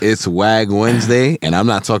It's Wag Wednesday, and I'm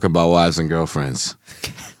not talking about wives and girlfriends.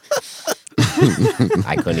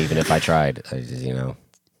 I couldn't even if I tried.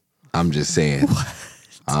 I'm just saying.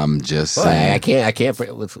 I'm just Well, saying. I can't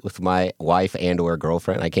with my wife and or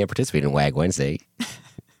girlfriend. I can't participate in Wag Wednesday.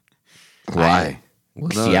 Why?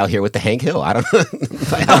 She out here with the Hank Hill. I don't know.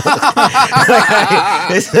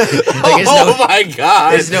 Oh my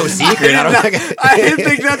God! There's no secret. I didn't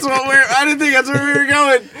think that's what we were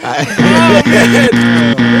going.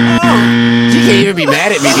 She can't even be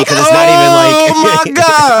mad at me because it's not even like. Oh my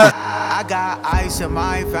God! I got ice in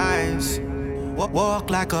my veins. Walk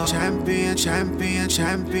like a champion, champion,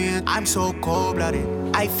 champion. I'm so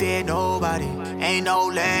cold-blooded, I fear nobody. Ain't no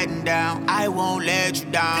letting down, I won't let you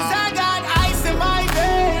down. 'Cause I got ice in my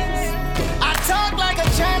veins. I talk like a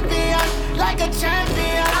champion, like a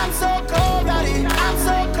champion. I'm so cold-blooded, I'm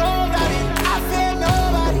so cold-blooded. I fear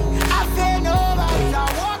nobody, I fear nobody. I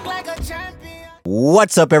walk like a champion.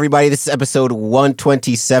 What's up, everybody? This is episode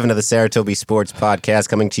 127 of the Saratobi Sports Podcast,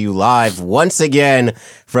 coming to you live once again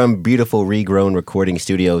from beautiful Regrown Recording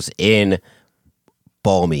Studios in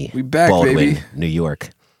balmy We back, Baldwin, baby. New York.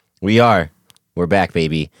 We're back,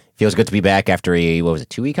 baby. Feels good to be back after a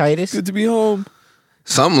 2-week hiatus? Good to be home.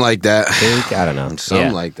 Something like that. I don't know.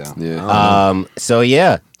 Something like that. Yeah. So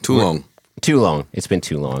yeah, Too long. too long. It's been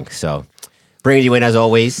too long. So bringing you in as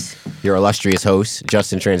always, your illustrious host,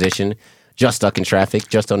 just in transition, just stuck in traffic,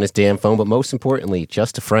 just on this damn phone, but most importantly,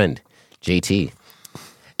 just a friend, JT.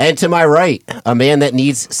 And to my right, a man that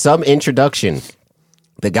needs some introduction,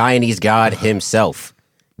 the Guyanese god himself,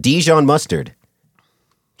 Dijon Mustard,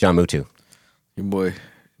 John Mutu. Your boy,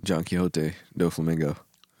 John Quixote, Doflamingo.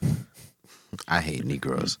 I hate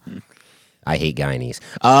Negroes. I hate Guyanese.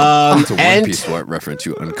 It's a One And Piece reference,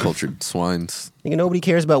 you uncultured swines. nigga, nobody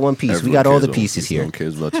cares about One Piece. We Everyone got all cares the about pieces One Piece. here. No one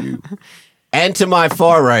cares about you. And to my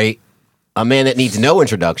far right, a man that needs no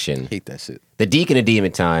introduction, Hate that shit. the Deacon of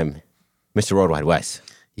Demon Time, Mr. Worldwide West.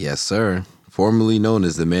 Yes, sir. Formerly known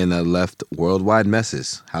as the man that left Worldwide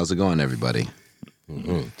Messes. How's it going, everybody?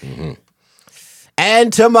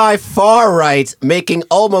 And to my far right, making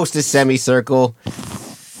almost a semicircle,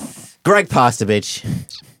 Greg Postovich,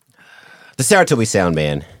 the Saratobi Sound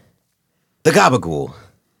Man, the Gabagool,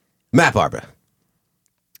 Matt Barbara.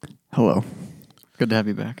 Hello. Good to have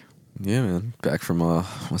you back. Yeah, man. Back from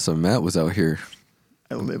what's up? Matt was out here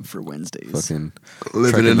I live for Wednesdays. fucking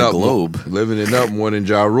Living trekking it the up, globe. Living it up more than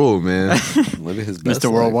Ja Rule, man. Living his best Mr.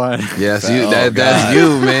 life. Worldwide. Yes, Oh, you. That's God.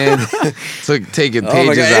 you, man. Taking my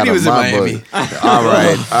pages God, out and he of was in my Miami. book. All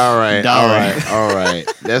right.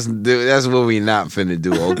 That's what we not finna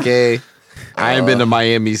do. Okay. I ain't been to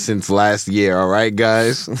Miami since last year. All right,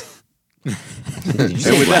 guys. And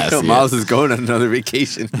with that, Miles is going on another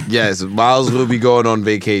vacation. Yes, Miles will be going on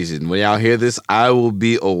vacation. When y'all hear this, I will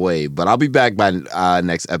be away. But I'll be back by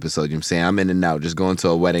next episode. You know what I'm saying? I'm in and out. Just going to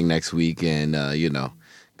a wedding next week and,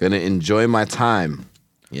 gonna enjoy my time.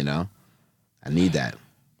 I need that.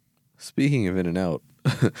 Speaking of in and out,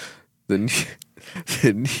 the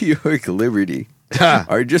New York Liberty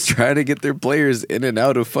are just trying to get their players in and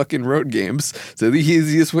out of fucking road games. So the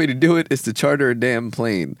easiest way to do it is to charter a damn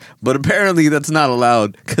plane. But apparently that's not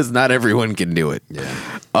allowed because not everyone can do it. Yeah.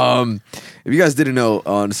 If you guys didn't know,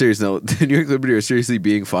 on a serious note, the New York Liberty are seriously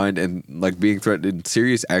being fined and being threatened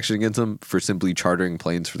serious action against them for simply chartering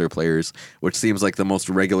planes for their players, which seems like the most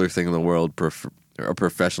regular thing in the world for a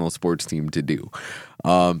professional sports team to do.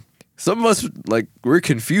 Some of us we're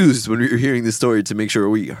confused when we were hearing this story to make sure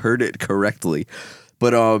we heard it correctly.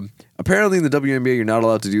 But apparently in the WNBA, you're not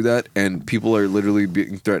allowed to do that, and people are literally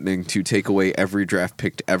threatening to take away every draft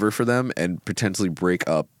pick ever for them and potentially break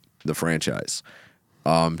up the franchise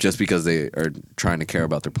just because they are trying to care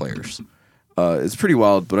about their players. It's pretty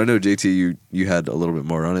wild, but I know, JT, you had a little bit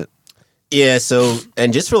more on it. Yeah, so,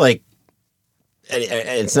 and just for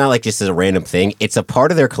it's not like just as a random thing. It's a part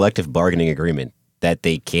of their collective bargaining agreement that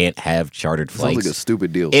they can't have chartered flights. Sounds like a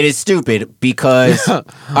stupid deal. It is stupid because, all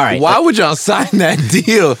right. Why would y'all sign that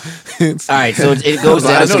deal? All right, so it goes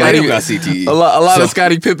down. I know got CTE. A lot of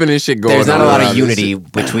Scottie Pippen and shit going on. There's not a lot of around unity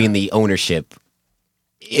between the ownership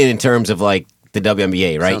in terms of the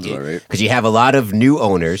WNBA, right? Sounds about right. Because you have a lot of new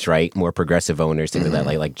owners, right? More progressive owners, things like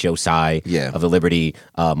that, like Joe Tsai of the Liberty,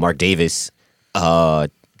 Mark Davis,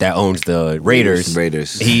 that owns the Raiders.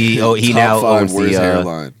 He now owns the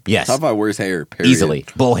hairline. Yes, Top 5 worst hair. Period. easily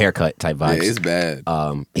bull haircut type vibes. Yeah, it's bad.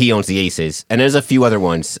 He owns the Aces, and there's a few other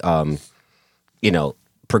ones.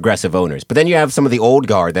 Progressive owners. But then you have some of the old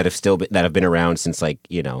guard that have been around since the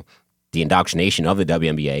indoctrination of the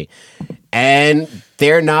WNBA, and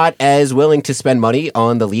they're not as willing to spend money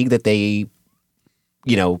on the league that they,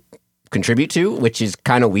 contribute to, which is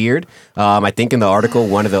kind of weird. I think in the article,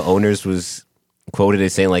 one of the owners was quoted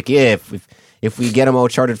as saying like, yeah, if we get them all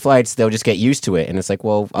chartered flights, they'll just get used to it. And it's like,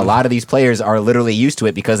 well, a lot of these players are literally used to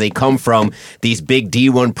it because they come from these big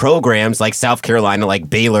D1 programs like South Carolina, like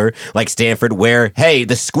Baylor, like Stanford, where, hey,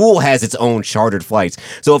 the school has its own chartered flights.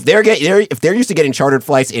 So if they're used to getting chartered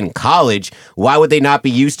flights in college, why would they not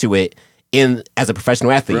be used to it as a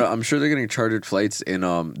professional athlete? Bro, I'm sure they're getting chartered flights in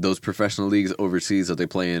those professional leagues overseas that they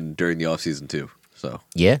play in during the offseason too. So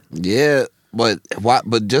Yeah. Yeah, but why?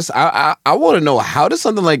 But just I want to know, how does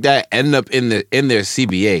something like that end up in their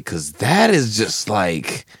CBA? Because that is just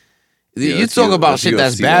like, you that's talk about that's shit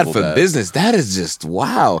that's UFC bad level for bad. business. That is just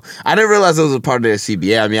wow. I didn't realize it was a part of their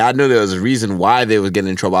CBA. I mean, I knew there was a reason why they were getting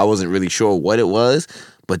in trouble. I wasn't really sure what it was,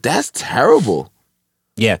 but that's terrible.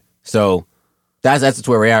 Yeah. So that's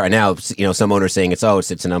where we are right now. You know, some owners saying it's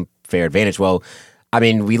an unfair advantage. Well, I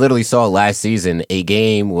mean, we literally saw last season a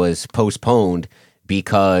game was postponed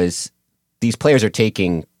because these players are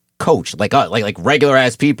taking coach, like regular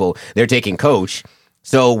ass people. They're taking coach.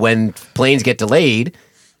 So when planes get delayed,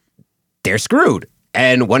 they're screwed.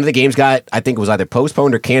 And one of the games got, I think it was either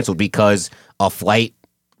postponed or canceled because a flight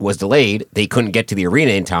was delayed. They couldn't get to the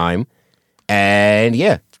arena in time. And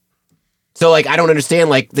yeah. So, like, I don't understand,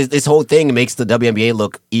 like, this whole thing makes the WNBA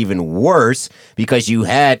look even worse because you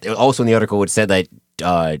had, also in the article, it said that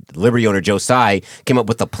Liberty owner Joe Tsai came up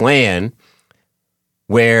with a plan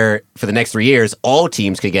where for the next 3 years, all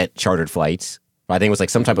teams could get chartered flights. I think it was like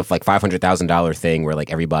some type of like $500,000 thing where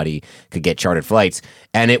like everybody could get chartered flights,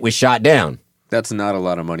 and it was shot down. that's not a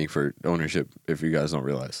lot of money for ownership if you guys don't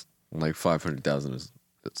realize. Like 500,000 is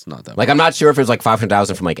it's not that Like, much. I'm not sure if it was like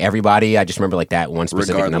 500,000 from like everybody. I just remember like that one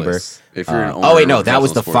specific number. Regardless, if you're an owner Oh wait, of no, a that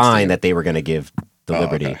was the professional sports fine team. that they were going to give the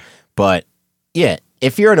Liberty. okay. But yeah,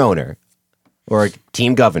 if you're an owner or a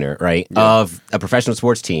team governor, right, of a professional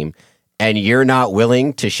sports team, and you're not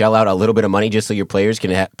willing to shell out a little bit of money just so your players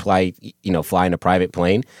can fly in a private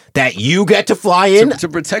plane that you get to fly in, to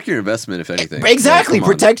protect your investment, if anything. exactly, Like, come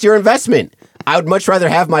on. protect your investment. I would much rather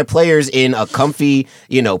have my players in a comfy,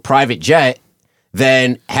 private jet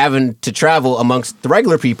than having to travel amongst the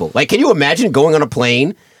regular people. Like, can you imagine going on a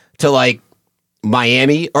plane to like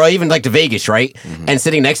Miami or even like to Vegas, right? And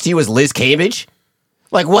sitting next to you is Liz Cambage?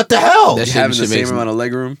 Like, what the hell? That shit- having the shit same makes- amount of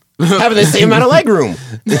leg room. Having the same amount of leg room.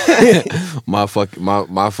 My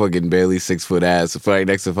fucking barely 6 foot ass right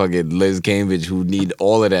next to fucking Liz Cambage, who need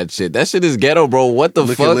all of that shit. That shit is ghetto, bro. What the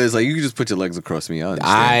Look fuck? at Liz, like you can just put your legs across me. I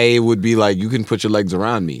understand. I would be like, you can put your legs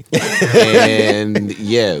around me, and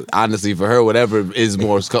yeah, honestly, for her, whatever is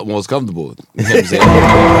most comfortable. You know what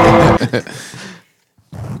I'm saying?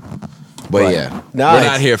 But yeah, No, we're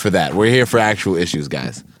it's- not here for that. We're here for actual issues,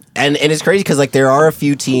 guys. And it's crazy because like there are a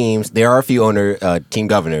few team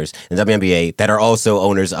governors in the WNBA that are also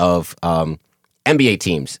owners of NBA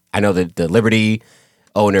teams. I know that the Liberty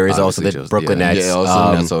owner is also the Obviously, Brooklyn yeah. Nets. Yeah,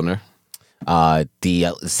 also Nets owner.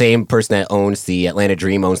 The same person that owns the Atlanta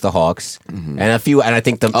Dream owns the Hawks, and a few. And I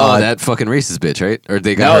think the that fucking racist bitch, right? Or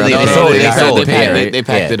they no, got they her sold it. They got her sold the it. pay, Yeah, right? They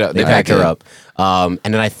packed it up. They packed her up. And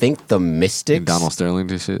then I think the Mystics. Donald Sterling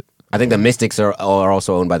did shit. I think the Mystics are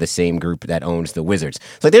also owned by the same group that owns the Wizards.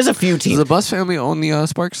 So like, there's a few Does teams. the Bus family own the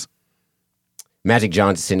Sparks? Magic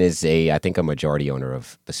Johnson is I think a majority owner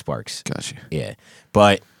of the Sparks. Gotcha. Yeah.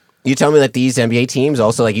 But you tell me that these NBA teams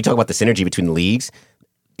also, like, you talk about the synergy between the leagues.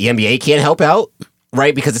 The NBA can't help out,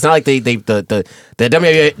 right? Because it's not like the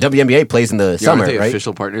WNBA plays in the summer, Aren't they right?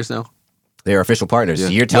 official partners now? They're official partners. Yeah.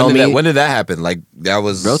 So you're telling me, When did that happen? Like that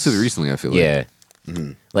was Relatively recently, I feel like. yeah,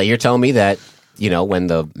 like you're telling me that when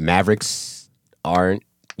the Mavericks aren't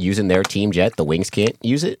using their team jet, the Wings can't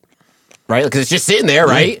use it, right? Because it's just sitting there,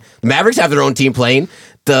 right? The Mavericks have their own team plane.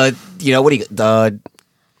 What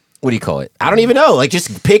do you call it? I don't even know. Like,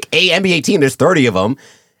 just pick a NBA team. There's 30 of them.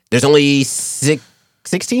 There's only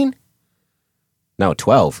 16? No,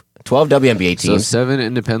 12. 12 WNBA So teams. 7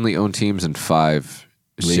 independently owned teams and 5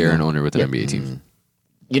 share an owner with an NBA team.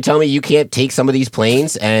 You're telling me you can't take some of these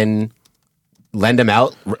planes and rent them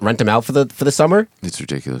out for the summer? It's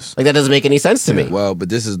ridiculous. Like, that doesn't make any sense to me. Well, but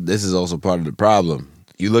this is also part of the problem.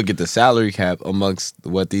 You look at the salary cap amongst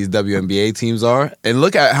what these WNBA teams are, and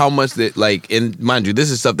look at how much that, like, and mind you,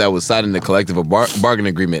 this is stuff that was signed in the collective bargaining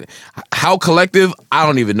agreement. How collective? I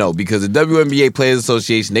don't even know, because the WNBA Players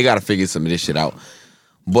Association, they got to figure some of this shit out.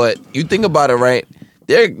 But you think about it, right?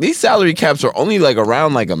 These salary caps are only like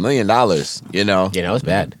around like $1 million, It's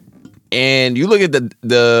bad. And you look at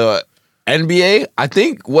the NBA, I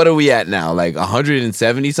think, what are we at now? Like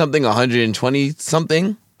 170 something, 120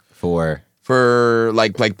 something For for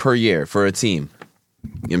like per year for a team. You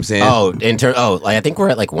know what I'm saying? Like I think we're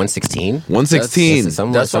at like 116. 116.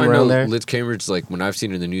 Somewhere That's why I around know there. Liz Cambridge, like when I've seen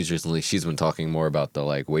her in the news recently, she's been talking more about the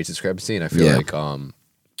like wage discrepancy, and I feel Yeah. like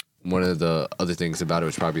one of the other things about it,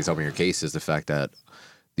 which probably is helping her case, is the fact that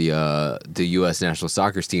the U.S. national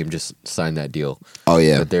soccer team just signed that deal. Oh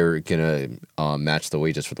yeah. That they're gonna match the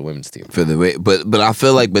wages for the women's team. For the way, but I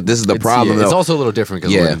feel like, but this is the problem. It's though. also a little different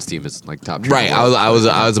because Yeah. the women's team is like top. tier. Right, I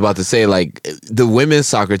was about to say like the women's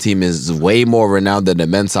soccer team is way more renowned than the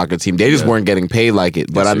men's soccer team. They just weren't getting paid like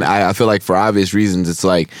it. But Yes, sir. I feel like for obvious reasons, it's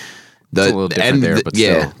like It's a little different there, but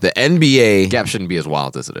still. the NBA gap shouldn't be as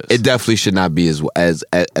wild as it is. it definitely should not be as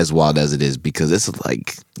wild as it is because it's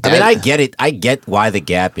like I mean, I get it. I get why the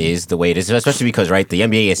gap is the way it is, especially because right, the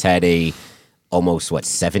NBA has had a almost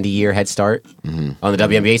 70-year head start on the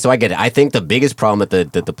WNBA. So I get it. I think the biggest problem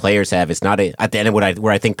that the players have is not at the end of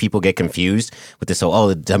where I think people get confused with this whole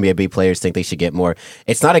the WNBA players think they should get more.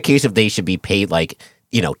 It's not a case of they should be paid like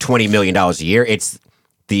 $20 million a year. It's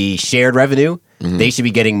the shared revenue. They should be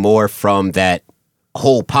getting more from that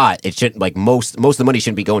whole pot. It shouldn't like most of the money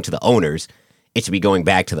shouldn't be going to the owners. It should be going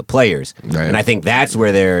back to the players. Right. And I think that's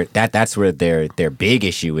where their big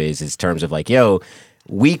issue is terms of like,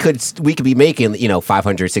 we could be making $500,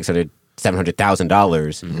 $600,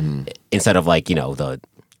 $700,000 instead of like the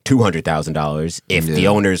 $200,000 if the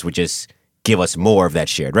owners would just give us more of that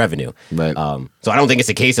shared revenue. Right. So I don't think it's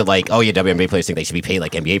a case of like, WNBA players think they should be paid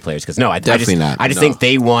like NBA players because no, I Definitely not. I just think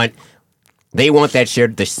they want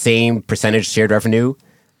that the same percentage shared revenue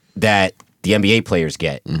that the NBA players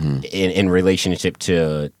get in relationship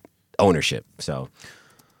to ownership. So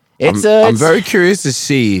I'm very curious to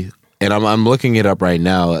see, and I'm looking it up right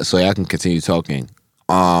now so I can continue talking.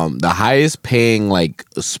 The highest paying like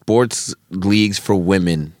sports leagues for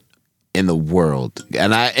women in the world,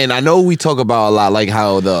 and I know we talk about a lot like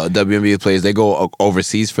how the WNBA players they go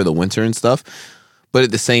overseas for the winter and stuff, but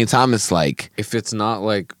at the same time it's like if it's not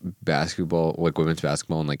like basketball, like women's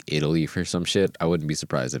basketball in like Italy for some shit, I wouldn't be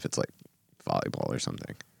surprised if it's like volleyball or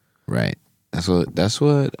something. right. That's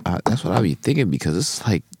what I be thinking because it's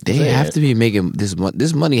like they have to be making this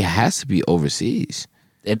money has to be overseas.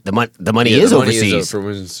 the money is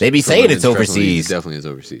overseas. They be saying it's overseas. Definitely is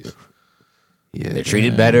overseas. Yeah, They're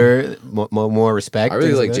treated better, more respect. I really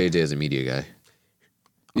things like that. JJ as a media guy.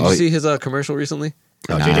 Did you see his commercial recently?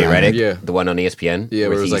 Oh, JJ Redick, Yeah. the one on ESPN. Yeah,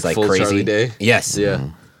 where it was he's, like full crazy. Charlie Day. Yes, Yeah.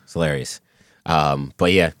 it's hilarious.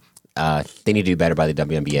 But yeah, they need to do better by the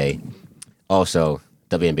WNBA. Also,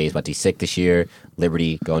 WNBA is about to be sick this year.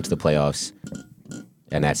 Liberty going to the playoffs,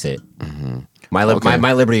 and that's it. My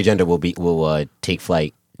Liberty agenda will take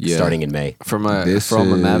flight Yeah. starting in May. For all my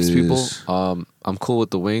Mavs people, I'm cool with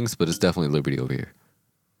the Wings, but it's definitely Liberty over here.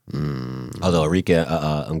 Although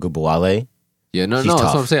Arika Ngubawale, Yeah, no, She's that's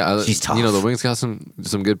tough. what I'm saying. She's tough. The Wings got some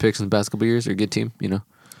good picks in the past couple years. They're a good team,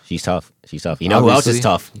 she's tough. She's tough. You know who else is Obviously.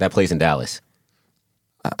 tough? That plays in Dallas.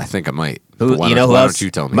 I think I might. Who, But why you know don't- who why else? don't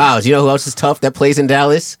you tell me? Miles, you know who else is tough that plays in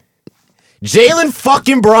Dallas? Jalen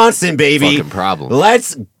fucking Bronson, baby. Fucking problem.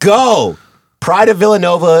 Let's go. Pride of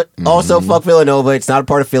Villanova. Also, fuck Villanova. It's not a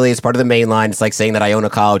part of Philly. It's part of the main line. It's like saying that Iona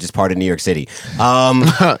College is part of New York City.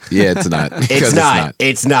 Yeah, it's not. 'Cause It's not.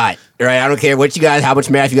 It's not. Right? I don't care what you guys, how much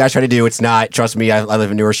math you guys try to do. It's not. Trust me, I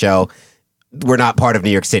live in New Rochelle. We're not part of New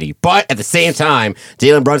York City. But at the same time,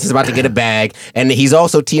 Jalen Brunson's about to get a bag, and he's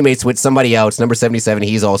also teammates with somebody else, number 77.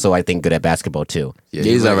 He's also, I think, good at basketball too. Yeah,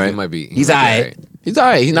 He's all right. He might be. He's might all be right. He's all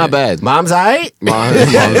right. He's not bad. Mom's all right? Mom's all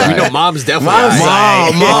We right. know mom's definitely. Mom's all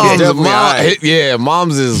right. all right. Definitely all right. Yeah,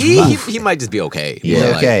 mom's is. He might just be okay. Yeah, But,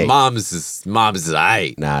 like, okay. Mom's is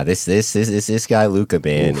alright. Nah, this guy Luca,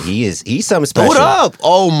 man, he's something special. Hold up!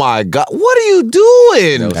 Oh my God, what are you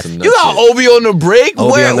doing? That was some You nuts got shit. Obi on the break.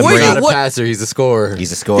 Obi on the break. He's not a What? passer. He's a scorer.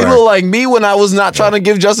 He's a You scorer. look like me when I was not trying to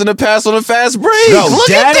give Justin a pass on a fast break. Yo, Look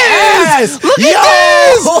at dead this! ass! Look Yo!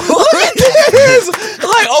 at this! Look at this!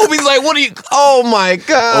 Like Obi's like, what are you? Oh my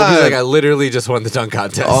God! Obi's like, I literally just won the dunk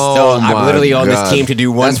contest. Oh, So I'm my literally on God. this team to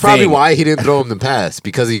do one That's probably thing. why he didn't throw him the pass,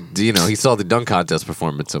 because he saw the dunk contest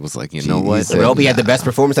performance and was like, you know what? Jesus. Roby had the best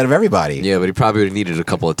performance out of everybody. Yeah, but he probably would have needed a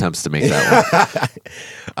couple attempts to make that one.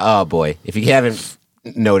 Oh boy! If you haven't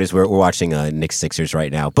noticed, we're watching Knicks Sixers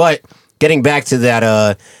right now. But getting back to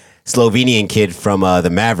that Slovenian kid from the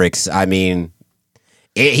Mavericks, I mean,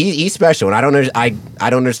 he's special, and I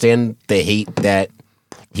don't understand the hate that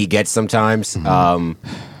he gets sometimes.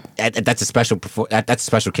 That's a special that's a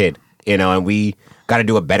special kid, and we got to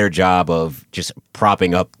do a better job of just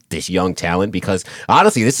propping up this young talent because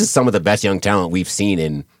honestly, this is some of the best young talent we've seen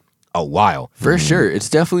in a while. For sure. It's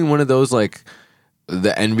definitely one of those, like,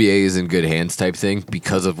 the NBA is in good hands type thing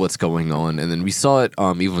because of what's going on. And then we saw it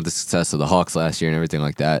even with the success of the Hawks last year and everything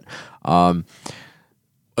like that.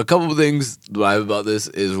 a couple of things that I have about this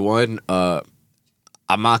is one,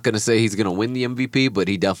 I'm not going to say he's going to win the MVP, but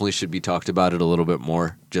he definitely should be talked about it a little bit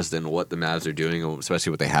more just in what the Mavs are doing, especially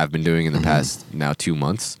what they have been doing in the past now 2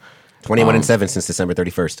 months. 21-7 since December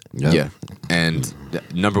 31st. Yeah. And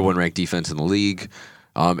number 1 ranked defense in the league.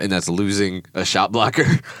 And that's losing a shot blocker.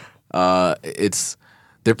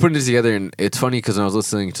 They're putting it together, and it's funny because when I was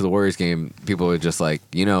listening to the Warriors game, people were just like,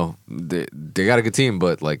 they got a good team,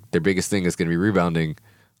 but like their biggest thing is going to be rebounding.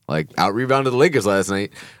 Like out-rebounded the Lakers last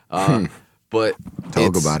night. But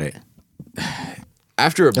Talk about it.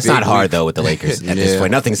 After It's not hard, though, with the Lakers at this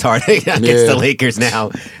point. Nothing's hard against the Lakers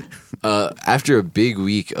now. After a big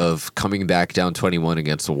week of coming back down 21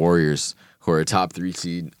 against the Warriors, who are a top 3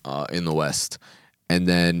 seed in the West, and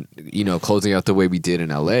then, closing out the way we did in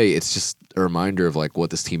LA, it's just a reminder of like what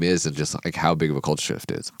this team is and just like how big of a culture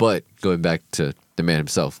shift is. But going back to the man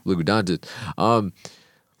himself, Luka Doncic,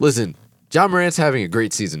 listen, John Morant's having a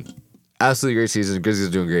great season. Absolutely great season. Grizzlies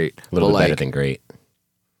are doing great. A little bit better than great.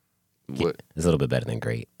 What? It's a little bit better than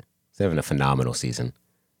great. He's having a phenomenal season.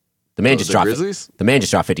 The man just dropped. Grizzlies? The man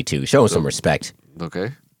just dropped 52. Show him some respect.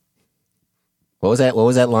 Okay. What was that? What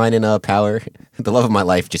was that line in Power? The love of my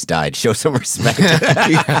life just died. Show some respect.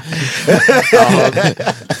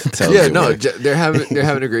 They're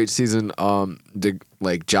having a great season.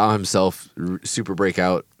 Ja himself, super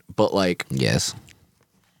breakout, but like, Yes,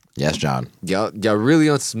 John. y'all really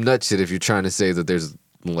on some nut shit if you're trying to say that there's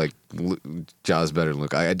like Ja's better than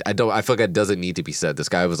Luke. I feel like that doesn't need to be said. This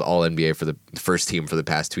guy was all NBA for the first team for the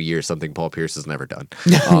past 2 years, something Paul Pierce has never done.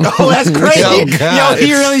 Oh, that's crazy. God. Yo,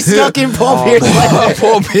 he really stuck in Paul Pierce.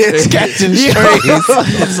 Paul Pierce catching strays.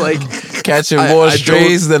 It's like Catching I more don't-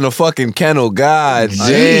 strays than a fucking kennel. God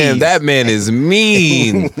damn, that man is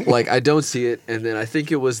mean. like I don't see it. And then I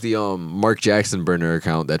think it was the Mark Jackson burner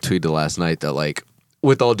account that tweeted last night that like,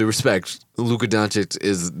 with all due respect, Luka Doncic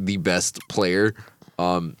is the best player,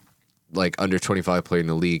 like under 25 player in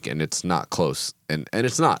the league, and it's not close. And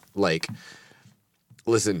it's not. Like,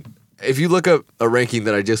 listen, if you look up a ranking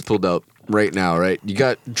that I just pulled up right now, right? You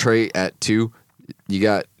got Trey at 2, you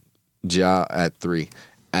got Ja at 3.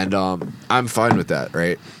 And I'm fine with that,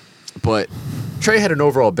 right? But Trey had an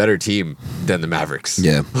overall better team than the Mavericks.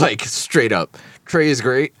 Yeah. Like, straight up. Trey is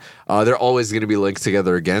great. They're always going to be linked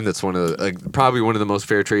together again. That's one of the, probably one of the most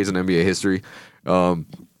fair trades in NBA history.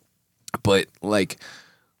 But, like,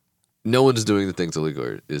 no one's doing the things that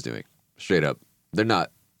Luka is doing. Straight up. They're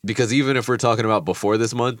not. Because even if we're talking about before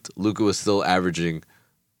this month, Luka was still averaging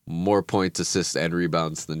more points, assists, and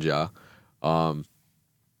rebounds than Ja.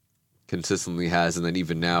 Consistently has, and then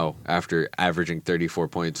even now, after averaging 34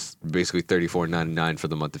 points, basically 34.99 for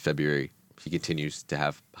the month of February, he continues to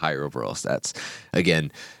have higher overall stats.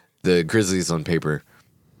 Again, the Grizzlies on paper,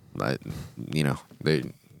 they're kind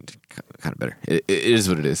of better. It is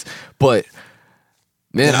what it is. But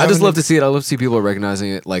man, I just love to see it. I love to see people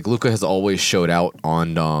recognizing it. Like Luka has always showed out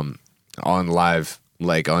on live,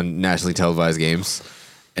 like on nationally televised games,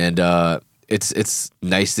 and it's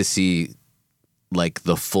nice to see like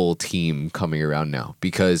the full team coming around now,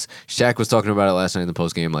 because Shaq was talking about it last night in the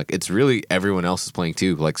post game. Like, it's really everyone else is playing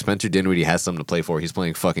too. Like, Spencer Dinwiddie has something to play for. He's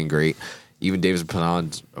playing fucking great. Even Davis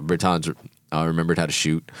Bertans remembered how to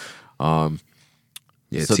shoot. So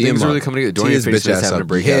things are really coming together. Dorian Finney-Smith's having a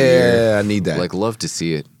breakout year. Yeah, I need that. Like, love to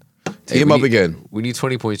see it. Tee him up again. We need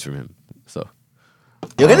 20 points from him. So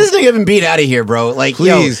Yo, get this nigga beat out of here, bro. Like,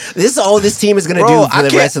 Please. yo, this is all this team is gonna do for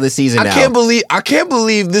the rest of the season now. I can't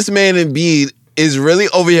believe this man Embiid is really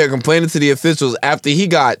over here complaining to the officials after he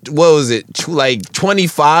got, what was it, like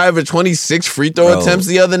 25 or 26 free throw attempts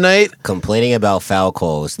the other night? Complaining about foul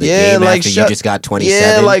calls. The game after you just got 27.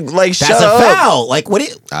 Yeah, like that's shut a up. foul. Like, what?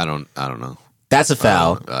 I don't know. That's a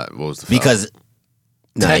foul. What was the foul? Because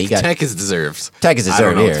Tech is deserved. Tech is I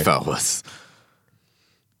don't deserved know what here. the foul was.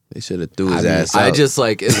 They should have threw his ass out. I just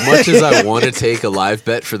like, as much as I want to take a live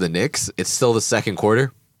bet for the Knicks, it's still the second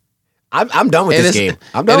quarter. I'm done with this game.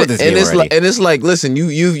 I'm done with this game already. And it's like, listen, you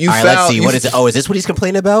all right, fouled. let's see. What is it? Oh, is this what he's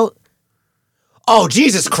complaining about? Oh,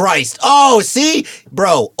 Jesus Christ. Oh, see?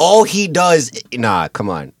 Bro, all he does... Nah, come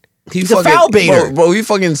on. He's a foul baiter. Bro, he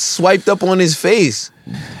fucking swiped up on his face.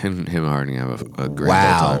 Him and Harden have a great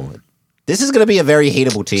Wow. time. This is going to be a very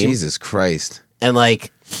hateable team. Jesus Christ. And,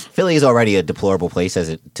 like, Philly is already a deplorable place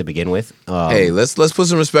to begin with. Hey, let's put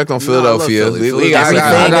some respect on Philadelphia. I love Philly. We got a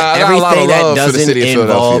lot Everything of that love for the doesn't city of involve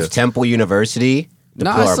Philadelphia. Temple University, No,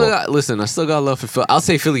 deplorable. I still got love for Philly. I'll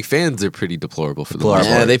say Philly fans are pretty deplorable for the most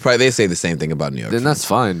Deplorable. part. Yeah, they say the same thing about New York. Then that's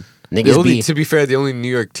fine. Niggas be- To be fair, the only New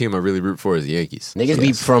York team I really root for is the Yankees. Niggas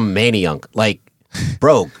be from Manayunk. Like,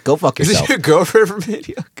 Bro, go fuck Is yourself. it your girlfriend from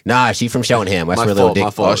Antioch? Nah, she's from Cheltenham. That's My where fault, Lil my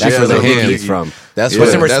Dick. fault. That's Yeah, where Lil the ham. Dicky's from. That's Put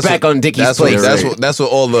some respect on Dickie's that's place. That's what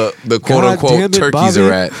all the quote God unquote damn it, turkeys Bobby.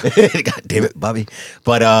 are at. God damn it, Bobby.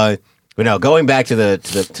 But no, going back to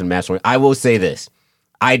the match point, I will say this: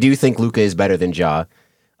 I do think Luka is better than Ja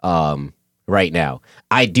right now.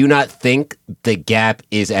 I do not think the gap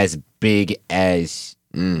is as big as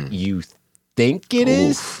you think it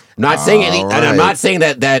is. I'm not saying it, and I'm not saying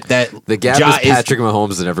that The gap Ja is Patrick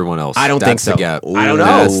Mahomes and everyone else. I don't think That's so. The gap. I don't know.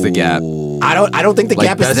 That's the gap. I don't think the Like,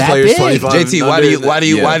 gap is best that players big. 25. JT, why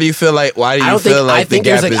do you feel like I don't think. feel I like think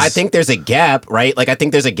the there's gap a. is? I think there's a gap, right? Like I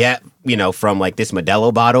think there's a gap, from like this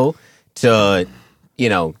Modelo bottle to,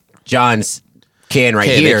 John's can right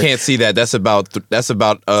Okay, here. they can't see that. That's about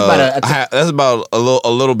about a- that's about a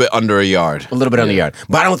little bit under a yard. A little bit on the yard,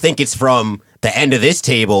 but I don't think it's from the end of this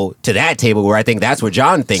table to that table where I think that's where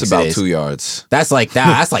John thinks It's about it is. 2 yards. That's like that.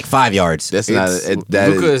 That's like 5 yards. That's not. That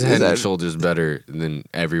Luka is head that- and shoulders better than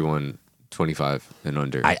everyone 25 and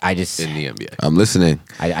under I just in the NBA. I'm listening.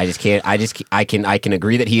 I just can't. I can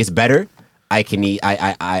agree that he is better.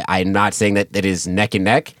 I'm not saying that it is neck and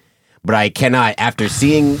neck, but I cannot after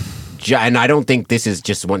seeing. And I don't think this is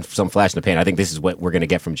just some flash in the pan. I think this is what we're gonna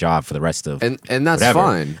get from Ja for the rest of And that's whatever.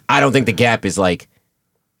 fine. I don't think the gap is like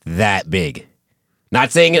that big.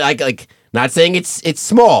 Not saying it like not saying it's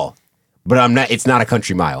small, but it's not a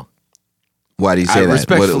country mile. Why do you say that?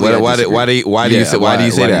 respectfully, I Why do you Yeah, say why do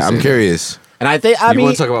you say that? I'm that? curious. And I think You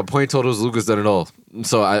want to talk about point totals? Luka's done it all.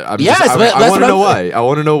 So I'm Yes, just, but I that's want what to know I'm- why. I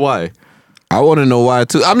want to know why. I want to know why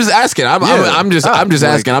too. I'm just asking. I'm just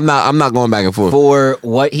asking. I'm not going back and forth. for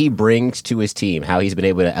what he brings to his team, how he's been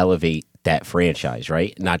able to elevate that franchise,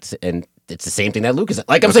 right? And it's the same thing that Luka's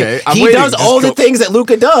like. I'm saying I'm he waiting. does Just all go- the things that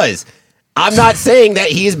Luka does. I'm not saying that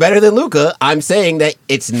he is better than Luka. I'm saying that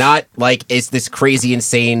it's not like it's this crazy,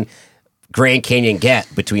 insane Grand Canyon gap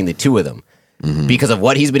between the two of them. Because of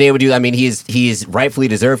what he's been able to do, I mean, he is rightfully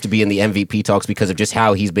deserved to be in the MVP talks because of just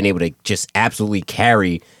how he's been able to just absolutely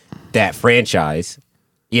carry that franchise.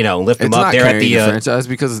 Lift them It's up not there at carrying the a franchise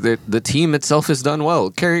because the team itself has done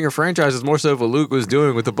well. Carrying a franchise is more so what Luke was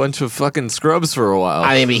doing with a bunch of fucking scrubs for a while.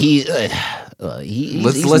 I mean, he's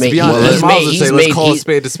Let's be honest. Let's call a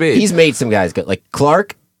spade a spade. He's made some guys good. Like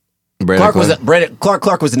Clark. Clark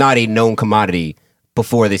was not a known commodity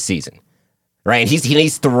before this season, right? And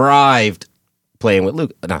he's thrived playing with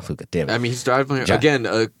Luke. Not Luka. Damn it. I mean, he's driving Ja. again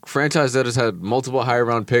a franchise that has had multiple higher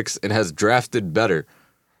round picks and has drafted better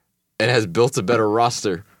and has built a better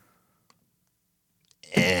roster.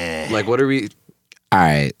 Like, what are we? All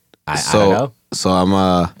right. I don't know. So I'm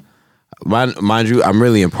mind you, I'm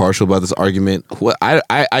really impartial about this argument.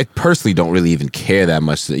 I personally don't really even care that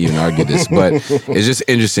much to even argue this, but it's just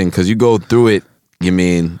interesting because you go through it.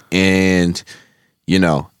 And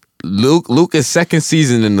Luka's second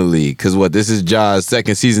season in the league. Because this is Ja's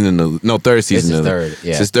second season third season. This is in the third, league. yeah.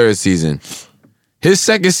 It's his third season. His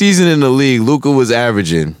second season in the league, Luka was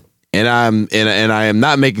averaging, and I am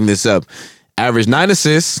not making this up. Averaged 9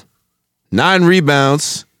 assists, 9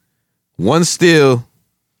 rebounds, 1 steal,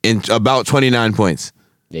 and about 29 points.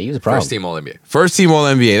 Yeah, he was a problem. First team All NBA. First team All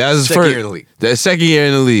NBA. That was his Second first year in the league. The second year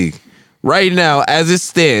in the league. Right now, as it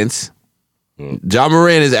stands, John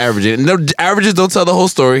Moran is averaging. No, averages don't tell the whole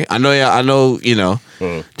story. I know.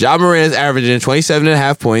 John Moran is averaging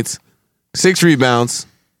 27.5 points, 6 rebounds,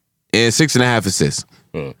 and 6.5 assists.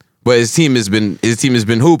 But his team has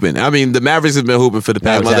been hooping. I mean, the Mavericks have been hooping for the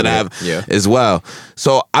past month and a half as well.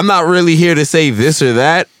 So I'm not really here to say this or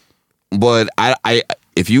that. But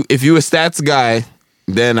if you a stats guy,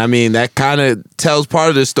 then I mean that kind of tells part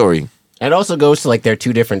of the story. And it also goes to like they're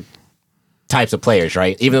two different types of players,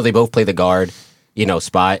 right? Even though they both play the guard,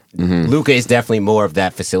 spot. Luka is definitely more of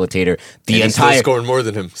that facilitator. He's still scoring more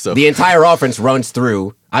than him. So The entire offense runs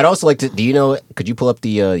through. I'd also like to. Could you pull up the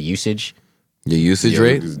usage? Your usage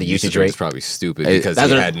rate? The usage rate is probably stupid Hey, because that's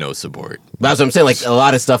he what- had no support. That's what I'm saying. Like a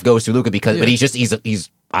lot of stuff goes through Luka but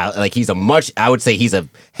he's a much. I would say he's a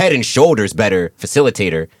head and shoulders better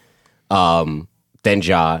facilitator than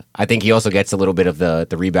Ja. I think he also gets a little bit of the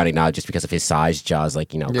rebounding nod just because of his size. Ja's like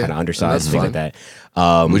kind of undersized, things like that.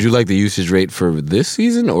 Would you like the usage rate for this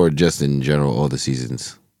season or just in general all the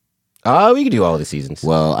seasons? We could do all the seasons.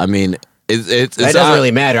 Well, I mean, it's That doesn't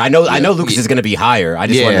really matter. I know Lucas is going to be higher. I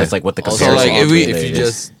just wonder like what the Also, comparison.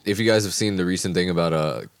 like, if you guys have seen the recent thing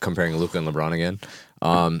about comparing Luka and LeBron again,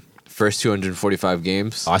 first 245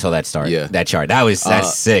 games, I saw that start. Yeah. That chart.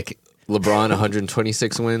 That's sick. LeBron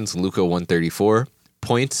 126 wins, Luka 134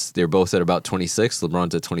 points. They're both at about 26.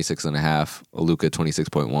 LeBron's at 26.5, Luka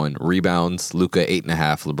 26.1. Rebounds, Luka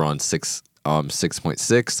 8.5, LeBron 6.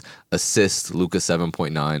 6.6. Assists, Luka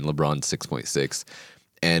 7.9, LeBron 6.6.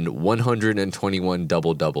 And 121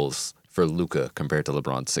 double-doubles for Luka compared to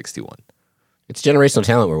LeBron's 61. It's generational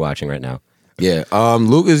talent we're watching right now. Yeah.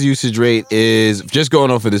 Luka's usage rate is just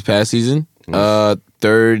going on for this past season.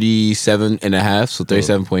 37 and a half, so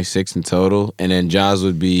 37.6 in total. And then Ja's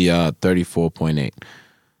would be 34.8.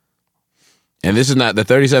 And this is not the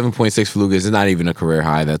 37.6 for Luka. This is not even a career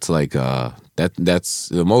high. That's like that's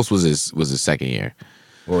the most was his second year.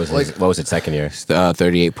 What was it second year?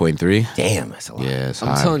 38.3. Damn, that's a lot. Yeah, it's I'm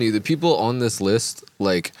high. telling you, the people on this list,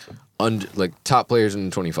 like top players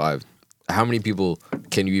in 25, how many people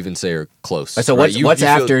can you even say are close? So right? what's You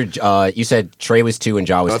after? You said Trey was 2 and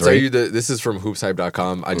Ja was I'll 3. tell you that this is from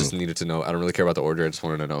hoopshype.com. I just needed to know. I don't really care about the order. I just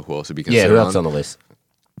wanted to know who else would be Yeah, considered who else on the list?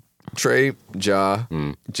 Trey, Ja,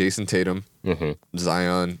 Jason Tatum,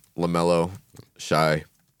 Zion, LaMelo, Shai,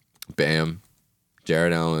 Bam,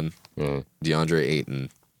 Jared Allen, DeAndre Ayton,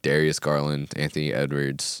 Darius Garland, Anthony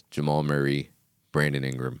Edwards, Jamal Murray, Brandon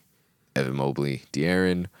Ingram, Evan Mobley,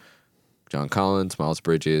 De'Aaron, John Collins, Miles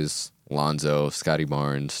Bridges, Lonzo, Scotty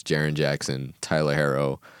Barnes, Jaren Jackson, Tyler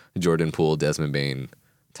Herro, Jordan Poole, Desmond Bain,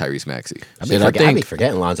 Tyrese Maxey. I've been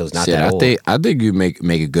forgetting Lonzo's not that old. I think you make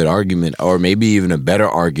a good argument, or maybe even a better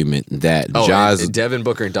argument that Ja's. And Devin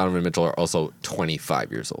Booker and Donovan Mitchell are also 25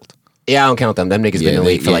 years old. Yeah, I don't count them. Them niggas been in the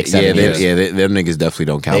league for like 7 years. Them niggas definitely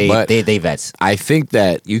don't count. But They vets. I think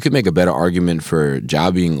that you could make a better argument for Ja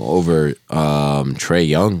being over Trey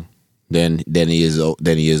Young than he is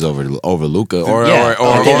over Luka, or at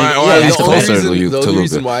least the only closer reason- to the only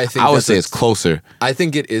reason Luka. why I think would that's say a- it's closer, I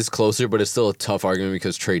think it is closer, but it's still a tough argument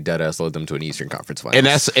because Trey deadass led them to an Eastern Conference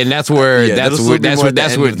Finals. and that's where Yeah, that'll still be more at the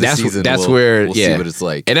end of the that's season. where We'll see what it's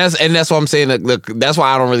like. and that's what I'm saying. Look, that's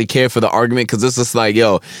why I don't really care for the argument, because it's just like,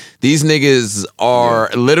 yo, these niggas are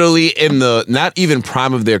literally in the not even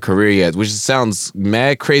prime of their career yet, which sounds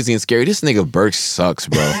mad crazy and scary. This nigga Burks sucks,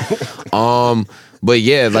 bro. But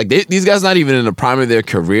yeah, like these guys not even in the prime of their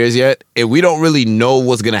careers yet, and we don't really know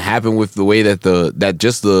what's gonna happen with the way that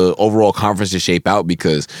the overall conference is shape out,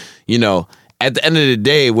 because at the end of the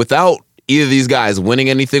day, without either of these guys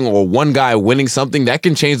winning anything or one guy winning something, that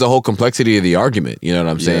can change the whole complexity of the argument. You know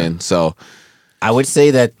what I'm saying? So I would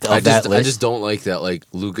say that I list. just don't like that. Like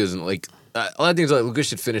Luka's like a lot of things. Like Luka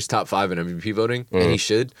should finish top 5 in MVP voting, and he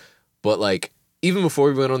should. But like even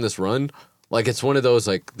before we went on this run, like it's one of those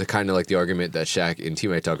like the kind of like the argument that Shaq and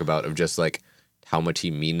teammate talk about of just like how much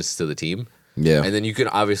he means to the team. yeah, And then you can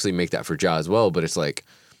obviously make that for Ja as well, but it's like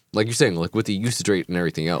you're saying, like with the usage rate and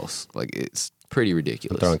everything else, like it's pretty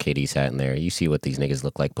ridiculous. throwing KD's hat in there. You see what these niggas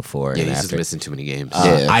look like before Yeah, and he's after. just missing too many games.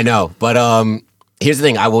 Yeah. I know, but here's the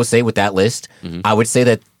thing. I will say with that list, I would say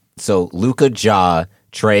that Luka, Ja,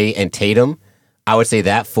 Trey, and Tatum. I would say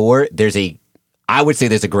that 4. There's a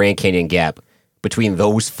Grand Canyon gap between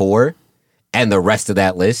those 4 and the rest of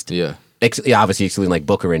that list. Yeah. Obviously excluding like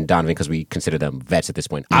Booker and Donovan because we consider them vets at this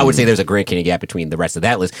point. I would say there's a Grand Canyon gap between the rest of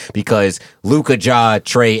that list because Luka, Ja,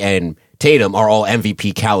 Trey, and Tatum are all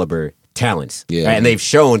MVP caliber talents. Yeah. Right? And they've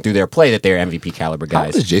shown through their play that they're MVP caliber how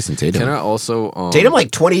guys. old is Jason Tatum? Can I also Tatum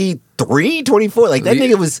like 23, 24. Like that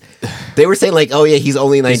nigga was. They were saying like, oh yeah, he's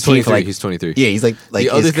only 19. He's 23. For like, He's 23. Yeah, he's like the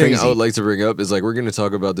other it's thing crazy. I would like to bring up is like we're going to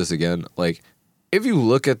talk about this again. Like if you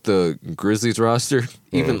look at the Grizzlies roster,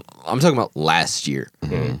 even I'm talking about last year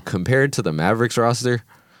compared to the Mavericks roster,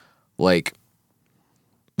 like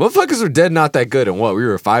motherfuckers were dead not that good. And what we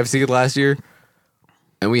were a 5 seed last year,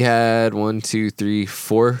 and we had 1, 2, 3,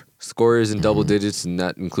 4 scorers in double digits, and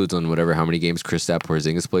that includes on whatever how many games Kristaps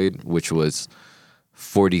Porzingis played, which was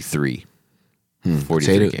 43.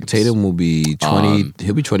 43 games. Tatum will be 20.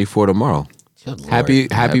 He'll be 24 tomorrow. Good Lord.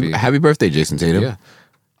 Happy birthday, Jason Tatum. Yeah.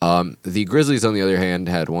 The Grizzlies, on the other hand,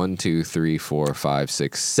 had 1, 2, 3, 4, 5,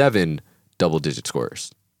 6, 7 double-digit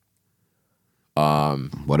scorers.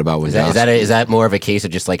 What about when Is that more of a case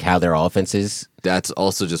of just like how their offense is? That's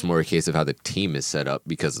also just more a case of how the team is set up.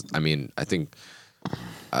 Because I mean, I think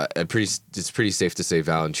it's pretty safe to say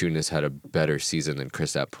Valanciunas had a better season than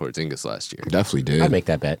Kristaps Porzingis last year. Definitely did. I'd make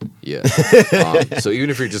that bet. Yeah. So even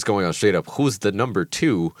if you're just going on straight up, who's the number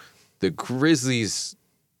 2? The Grizzlies,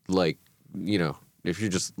 like if you're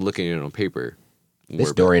just looking at it on paper. This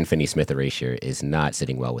were Dorian Finney-Smith erasure is not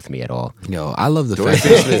sitting well with me at all. Yo, I love the Dorian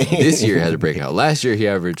fact Finney-Smith this year had a breakout. Last year he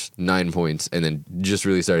averaged 9 points and then just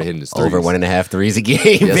really started hitting his threes. Over 1.5 threes a game,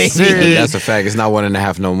 Yes, baby. sir. that's a fact. It's not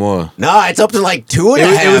 1.5 no more. Nah, it's up to like 2.5.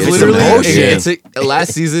 It was It's literally some bullshit.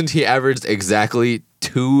 last season he averaged exactly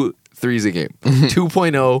 2 threes a game.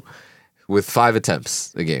 2.0 with 5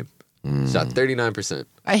 attempts a game. Shot 39%.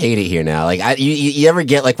 I hate it here now. Like, you ever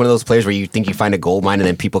get like one of those players where you think you find a gold mine and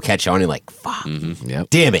then people catch on and you're like, fuck, Yep.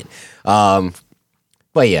 damn it.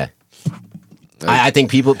 But yeah, I think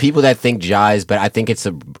people that think Ja is, but I think it's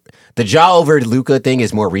the Ja over Luka thing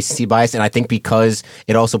is more recency bias, and I think because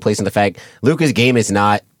it also plays in the fact Luka's game is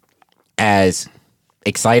not as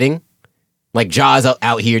exciting. Like Ja's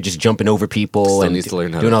out here just jumping over people Still and needs to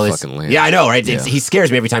learn how doing to all this. fucking land. Yeah, I know, right? Yeah. He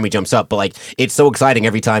scares me every time he jumps up, but like it's so exciting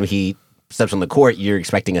every time he steps on the court. You're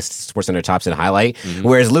expecting a SportsCenter Top 10 highlight,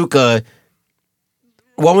 whereas Luka.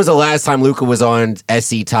 When was the last time Luka was on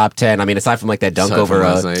SC Top 10? I mean, aside from like that dunk Aside from over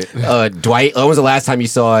last night. Dwight, when was the last time you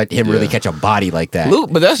saw him really catch a body like that? Luke,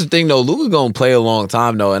 but that's the thing though. Luka's gonna play a long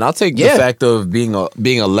time though, and I'll take the fact of being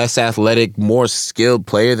a less athletic, more skilled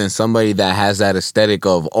player than somebody that has that aesthetic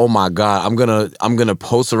of, oh my god, I'm gonna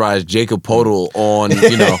posterize Jacob Podol on,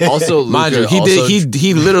 you know. Also, mind you,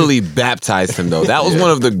 he literally baptized him though. That was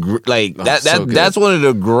one of the so good. that's one of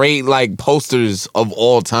the great like posters of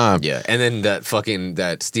all time. Yeah, and then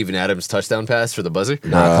that Steven Adams touchdown pass for the buzzer.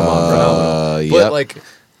 Nah, come on, bro. But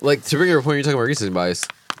like to bring your point, you're talking about recency bias.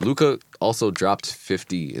 Luka also dropped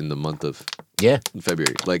 50 in the month of Yeah.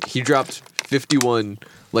 February. Like he dropped 51,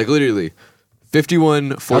 like literally 51,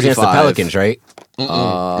 That was 45. against the Pelicans, right?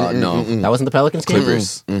 No. That wasn't the Pelicans game?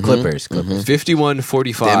 Clippers. Clippers. 51,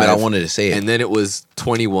 45. Damn it, I wanted to say it. And then it was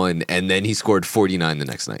 21, and then he scored 49 the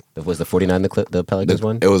next night. Was the 49 the Pelicans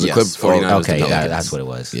one? It was Yes, a clip. 49 was the Okay, Pelicans. that's what it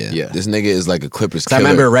was. Yeah. Yeah. This nigga is like a Clippers 'Cause I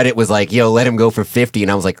killer. remember Reddit was like, yo, let him go for 50.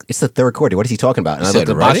 And I was like, it's the third quarter. What is he talking about? And I said looked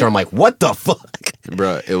at the Reddit? box score. I'm like, what the fuck?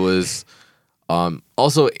 Bruh, it was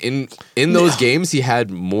also in those games he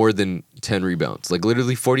had more than 10 rebounds. Like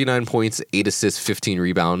literally 49 points, 8 assists, 15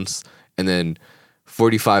 rebounds, and then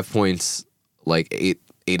 45 points, like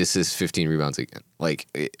 8 assists, 15 rebounds again. Like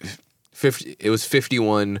it was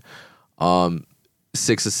 51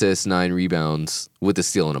 6 assists, 9 rebounds with a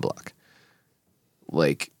steal and a block.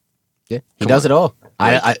 Like Yeah, he does it all.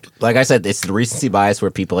 I like I said, it's the recency bias where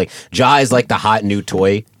people like Ja is like the hot new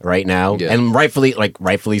toy right now, Yeah. and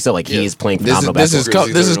rightfully so. Like he is playing This phenomenal basketball.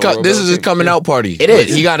 is his coming out party. It is.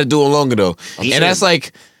 But he got to do it longer though, He and that's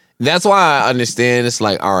like. That's why I understand. It's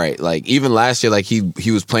like, all right, like even last year, like he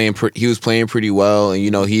was playing pretty well, and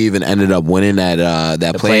you know he even ended up winning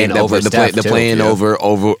that play-in over Steph, too. over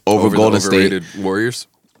Golden State, overrated Warriors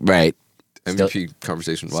right? MVP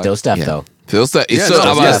conversation. Why? Still Steph though. Phil Steph. Yeah, I'm no,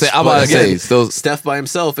 about yes, to say. I'm but about to say. again, Still, Steph by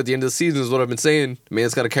himself at the end of the season is what I've been saying.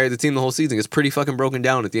 Man's got to carry the team the whole season. It's pretty fucking broken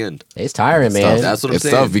down at the end. It's tiring, man. That's what I'm it's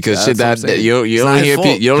saying. tough because That's shit what I'm that saying. you It's don't not his hear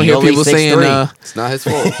fault. you don't He hear only people 6'3". saying It's not his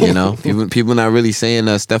fault. you know people not really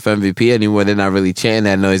saying Steph MVP anymore. They're not really chanting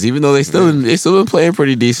that noise, even though they still been playing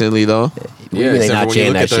pretty decently though. What do you mean they except not when you chanting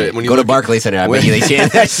look that at the- shit? when you Go to look at- Barclays Center. I bet when- you they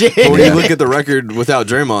chant that shit. But when you look at the record without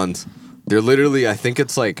Draymond, they're literally, I think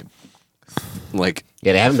it's like Yeah,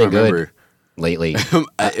 they haven't I been good remember. lately. it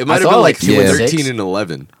I might have saw been like like 2 and 6. 13 and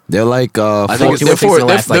 11. They're like I think it's 2 and 6 in the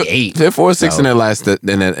last like 8. They're 4-6 So- in their last in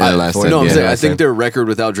their last. four- 10, No, I'm yeah. saying I yeah. think their record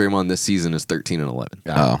without Draymond this season is 13 and 11.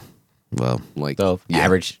 Oh, well, Like So yeah.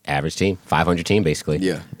 average team, 500 team basically.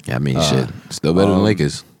 Yeah. I mean, shit, still better than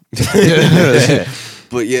Lakers.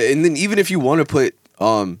 But yeah, and then even if you want to put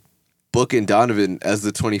Book and Donovan as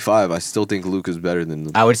the 25, I still think Luka's better than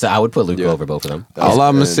them. I would put Luka Yeah. over both of them. All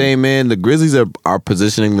I'm and- saying, man, the Grizzlies are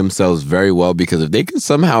positioning themselves very well because if they can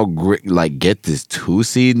somehow get this 2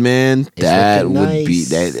 seed, man, that looking would be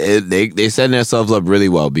nice. that they setting themselves up really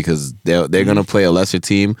well because they're gonna play a lesser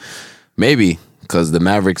team, maybe because the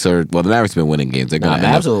Mavericks been winning games. They're Nah, gonna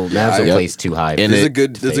end Mavs up- will Yep. place too high. And There's it- a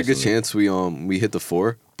good Basically. chance we hit the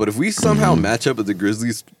 4. But if we somehow match up with the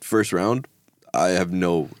Grizzlies first round, I have I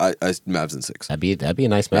Mavs in 6. That'd be a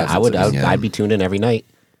nice match. Mavs and I'd be tuned in every night.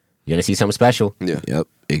 You're gonna see something special. Yeah. Yep,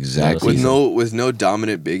 exactly. With no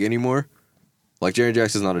dominant big anymore. Like Jaren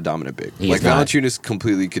Jackson's not a dominant big. He's Like not. Valanciunas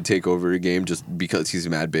completely could take over a game just because he's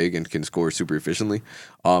mad big and can score super efficiently.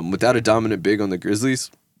 Without a dominant big on the Grizzlies,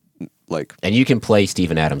 like And you can play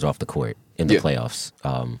Steven Adams off the court in the Yeah. playoffs.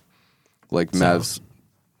 Mavs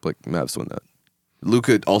win that.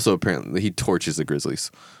 Luka also apparently he torches the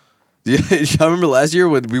Grizzlies. Yeah, I remember last year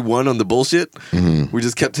when we won on the bullshit. We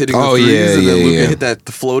just kept hitting Oh, the threes, yeah, and then yeah, Luka yeah. hit that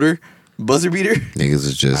floater buzzer beater. Niggas is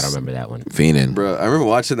I just don't remember that one. fiending. Bro, I remember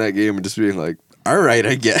watching that game and just being like, "All right,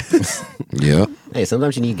 I guess." Yep. Hey,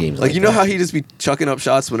 sometimes you need games like Like, you know that. how he just be chucking up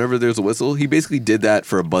shots whenever there's a whistle? He basically did that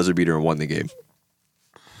for a buzzer beater and won the game.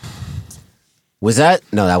 Was that?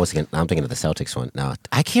 No, that was. I'm thinking of the Celtics one. No,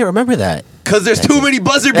 I can't remember that. Because there's too many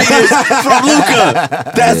buzzer beaters from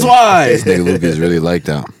Luka. That's why. This nigga Luka is really like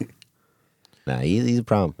that. Nah, he's a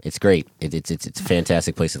problem. It's great. It's a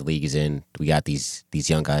fantastic place that the league is in. We got these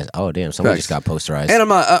young guys. Oh damn, someone Facts. just got posterized. And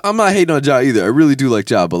I'm not hating on Ja either. I really do like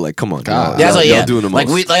Ja, but like, come on, God. That's like, y'all doing the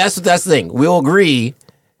most. that's the thing. We'll agree.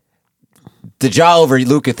 The Ja over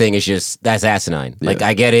Luka thing is just that's asinine. Like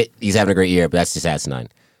I get it. He's having a great year, but that's just asinine.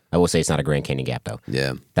 I will say it's not a Grand Canyon gap though.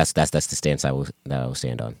 Yeah. That's the stance I will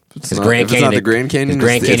stand on. Because not- if it's not the Grand Canyon,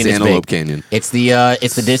 Grand it's Canyon is Antelope big. Canyon. It's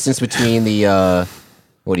the distance between the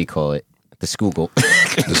what do you call it? The Schuylkill.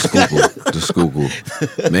 The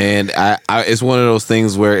Schuylkill. Man, I it's one of those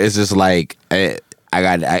things where it's just like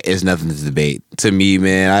it's nothing to debate. To me,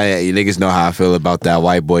 man, you niggas know how I feel about that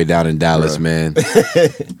white boy down in Dallas, man.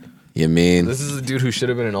 You mean? This is a dude who should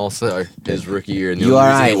have been an all-star his rookie year. And the You only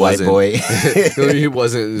all reason he right, white wasn't- boy. The only reason he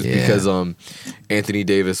wasn't is Yeah. because Anthony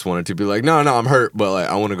Davis wanted to be like, no, I'm hurt, but like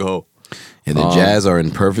I want to go. And the Jazz are in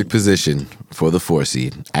perfect position for the 4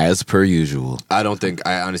 seed, as per usual. I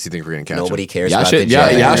honestly think we're gonna catch Nobody him. cares Y'all about should, the y'all,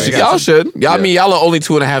 Jazz. y'all should. I Yeah. mean, y'all are only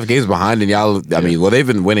 2.5 games behind, and y'all. I mean, well, they've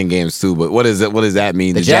been winning games too. But what does that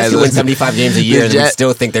mean? The Jazz can win 75 games a year, and we Jazz-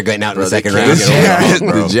 still think they're getting out in the Bro, they second can't round. get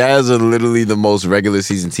over it. The Jazz are literally the most regular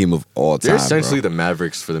season team of all time. They're essentially bro. the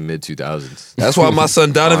Mavericks for the mid 2000s. That's why my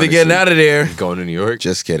son Donovan getting out of there. Going to New York.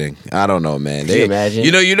 Just kidding. I don't know, man. you imagine?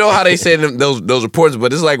 You know how they say those reports,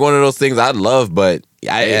 but it's like one of those things I'd love, but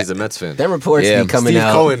Hey, he's a Mets fan. Them reports Yeah, be coming Steve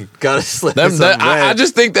out. Cohen gotta slip. I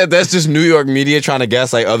just think that's just New York media trying to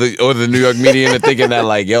gaslight the New York media into thinking that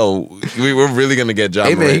like, yo, we're really gonna get Ja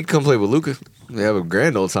Hey man, he Morant. can come play with Luka. They have a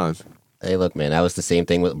grand old time. Hey, look, man, that was the same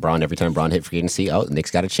thing with Braun. Every time Braun hit free agency, oh, Knicks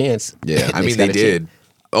got a chance. Yeah, I Knicks mean, got they a did.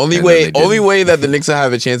 Only And way then they didn't. that the Knicks will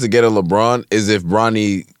have a chance to get a LeBron is if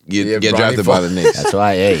Bronny get Bronny drafted fall- by the Knicks. That's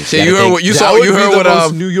why, hey. Shit, you heard what you That saw. would You be heard the what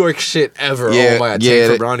most New York shit ever. Oh my god,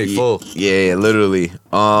 tank for Bronny full. Yeah, literally.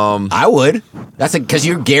 I would. That's because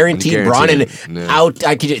you're guaranteed Braun, and Guaranteed, yeah. out.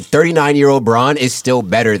 I could 39-year-old Braun is still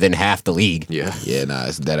better than half the league. Yeah. Yeah, nah,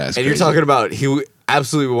 it's dead ass. And you're talking about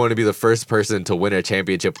absolutely want to be the first person to win a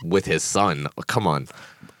championship with his son. Oh, come on.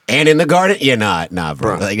 And in the Garden, yeah, nah,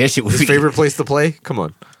 bro. Like that shit would His be favorite place to play? Come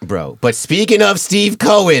on. bro. But speaking of Steve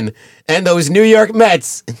Cohen and those New York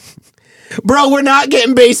Mets, bro, we're not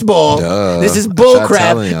getting baseball. Duh. This is Stop bullcrap,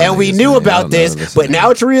 telling y'all and we niggas, knew man. about Y'all know this. this, But man. now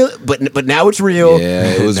it's real. But now it's real. Yeah,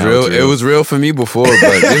 it was Now real. it's It real. was real for me before, but you know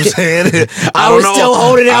what I'm saying? I was still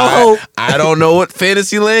holding out hope. I don't know what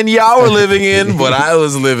fantasy land y'all were living in, but I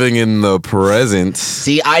was living in the present.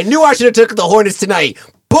 See, I knew I should have took the Hornets tonight.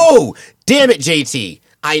 Boo! Damn it, JT.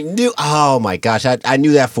 I knew. Oh my gosh, I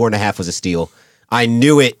knew that 4.5 was a steal. I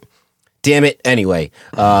knew it. Damn it. Anyway,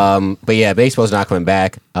 but yeah, baseball's not coming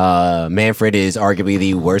back. Manfred is arguably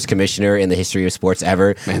the worst commissioner in the history of sports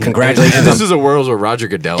ever. Congratulations. This is a world where Roger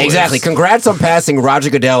Goodell Exactly. is. Congrats on passing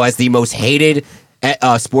Roger Goodell as the most hated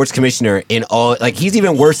sports commissioner in all. Like he's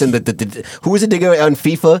even worse than the who was the nigga on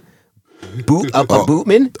FIFA?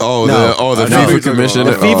 Bootman? Oh, No. the No. FIFA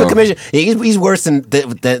commissioner. The FIFA Oh. commissioner. He's worse than him.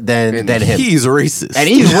 He's racist. And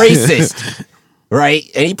he's racist. Right?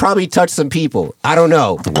 And he probably touched some people. I don't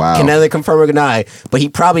know. Wow. Can neither confirm or deny, but he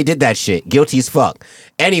probably did that shit. Guilty as fuck.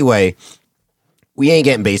 Anyway, we ain't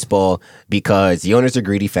getting baseball because the owners are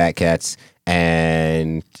greedy fat cats,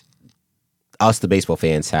 and us, the baseball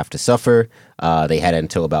fans, have to suffer. They had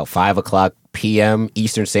until about 5:00 p.m.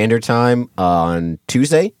 Eastern Standard Time on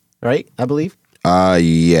Tuesday, right? I believe.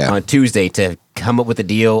 Yeah. On Tuesday to come up with a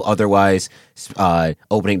deal. Otherwise,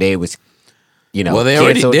 opening day was, Well, they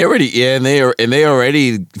canceled. already, and they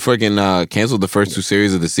already freaking canceled the first 2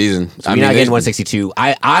 series of the season. We're not getting 162.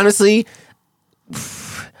 I honestly,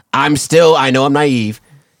 I know I'm naive.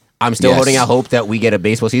 I'm still Yes. holding out hope that we get a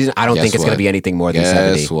baseball season. I don't think it's going to be anything more than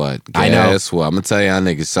 70. Guess what? I know. Guess what? I'm gonna tell y'all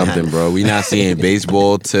niggas something, bro. We not seeing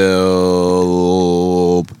baseball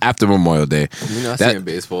till after Memorial Day. We're not That- seeing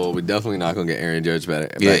baseball. We're definitely not gonna get Aaron Judge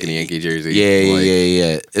back Yeah. in the Yankee jersey.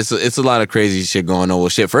 Yeah. It's a lot of crazy shit going on. Well,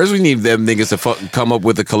 shit. First, we need them niggas to come up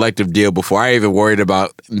with a collective deal before I even worried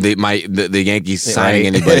about the Yankees signing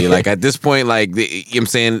Right. anybody. Like at this point, like you know what I'm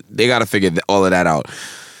saying, they got to figure all of that out.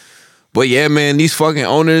 But yeah, man, these fucking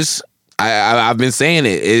owners. I've been saying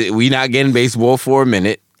it. We not getting baseball for a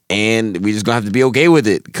minute, and we just gonna have to be okay with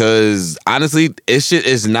it. Cause honestly, this shit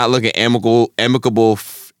is not looking amicable. In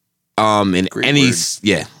Great any word.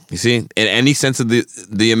 yeah, you see, in any sense of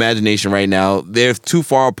the imagination right now, they're too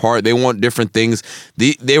far apart. They want different things.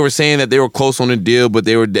 They were saying that they were close on a deal, but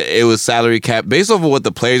it was salary cap. Based off of what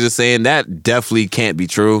the players are saying, that definitely can't be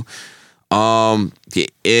true.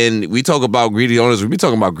 And we talk about greedy owners. We've been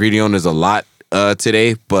talking about greedy owners a lot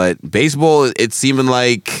today, but baseball, it's seeming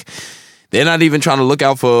like they're not even trying to look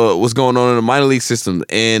out for what's going on in the minor league system.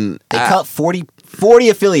 And They cut 40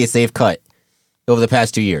 affiliates they've cut over the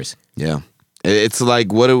past 2 years. yeah, It's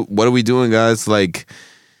like what are we doing, guys? Like,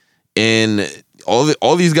 and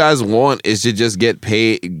all these guys want is to just get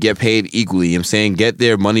paid equally. You know what I'm saying, get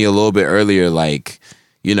their money a little bit earlier. Like,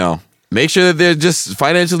 make sure that they're just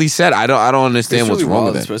financially set. I don't understand what's wrong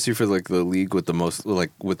with that. Especially for like the league with the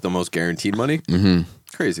most guaranteed money. Mm-hmm.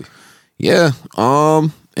 Crazy. Yeah.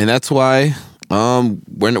 And that's why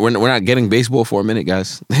we're not getting baseball for a minute,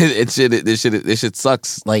 guys. This shit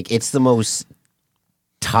sucks. Like, it's the most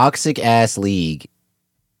toxic ass league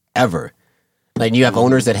ever. Like, you have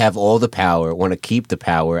owners that have all the power, want to keep the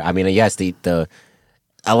power. I mean, yes, a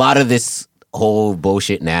lot of this whole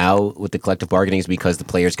bullshit now with the collective bargaining is because the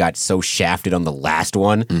players got so shafted on the last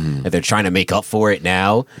one that they're trying to make up for it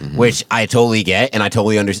now, which I totally get and I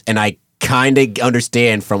totally understand. And I kind of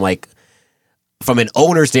understand from an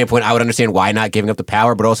owner standpoint, I would understand why not giving up the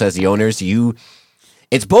power, but also as the owners,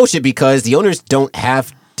 it's bullshit because the owners don't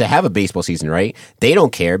have to have a baseball season, right? They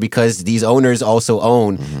don't care because these owners also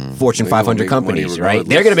own Fortune 500 companies, right?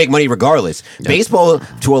 They're going to make money regardless. Yep. Baseball,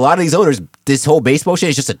 to a lot of these owners, this whole baseball shit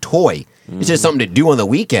is just a toy. It's just something to do on the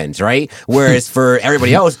weekends, right? Whereas for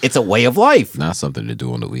everybody else, it's a way of life. Not something to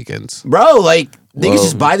do on the weekends. Bro, like, niggas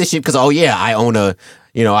just buy this shit because, I own I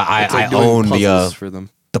own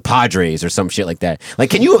the Padres or some shit like that. Like,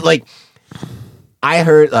 can you, like, I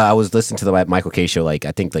heard, I was listening to the Michael K show, like,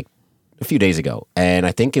 I think, like, a few days ago, and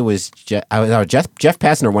I think it was Jeff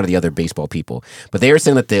Passan or one of the other baseball people, but they were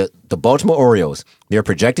saying that the Baltimore Orioles, their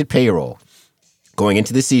projected payroll going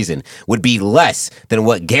into the season would be less than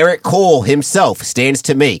what Garrett Cole himself stands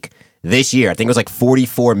to make this year. I think it was like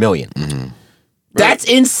 $44 million. Mm-hmm. That's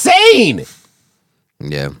insane.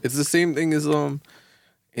 Yeah, it's the same thing as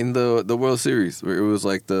in the World Series where it was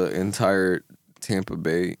like the entire Tampa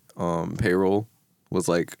Bay payroll was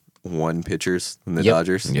like one pitchers in the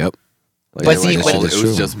Dodgers. Yep. Like, but see, it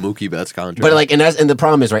was just Mookie Betts contract. But like, and the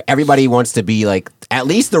problem is, right? Everybody wants to be like, at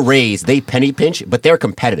least the Rays, they penny pinch, but they're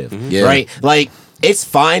competitive, right? Like, it's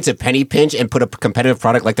fine to penny pinch and put a competitive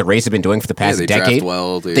product like the Rays have been doing for the past decade.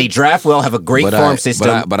 They draft well, have a great farm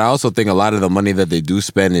system. But I also think a lot of the money that they do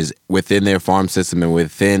spend is within their farm system and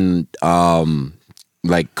within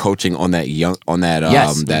like coaching on that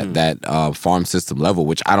farm system level,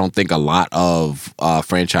 which I don't think a lot of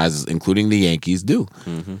franchises, including the Yankees, do.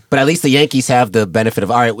 Mm-hmm. But at least the Yankees have the benefit of,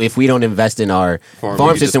 all right, if we don't invest in our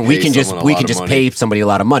farm system, we can just pay somebody a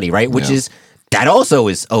lot of money, right? Which is that also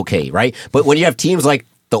is okay, right? But when you have teams like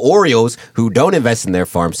the Orioles who don't invest in their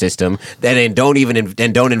farm system, then don't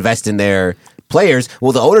invest in their players,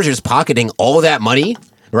 well, the owners are just pocketing all that money,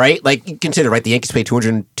 right? Like, consider, right? The Yankees pay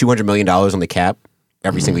 $200 million on the cap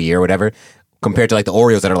every single year or whatever, compared to like the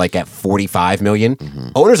Orioles that are like at $45 million.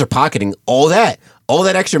 Owners are pocketing all that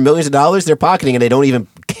extra millions of dollars they're pocketing, and they don't even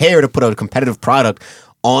care to put a competitive product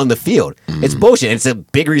on the field. It's bullshit. It's a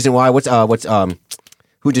big reason why.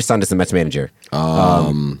 Who just signed as the Mets manager?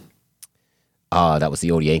 That was the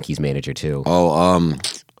old Yankees manager too. Buck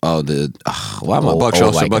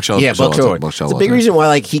Showalter. Yeah, Buck Showalter. It's a big reason why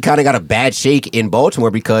like he kind of got a bad shake in Baltimore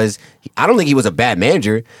because I don't think he was a bad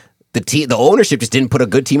manager. The ownership just didn't put a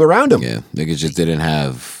good team around him. Yeah, niggas just didn't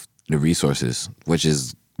have the resources, which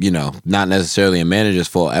is, not necessarily a manager's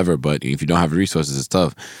fault ever, but if you don't have the resources, it's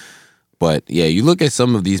tough. But yeah, you look at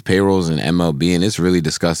some of these payrolls in MLB and it's really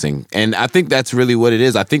disgusting. And I think that's really what it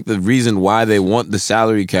is. I think the reason why they want the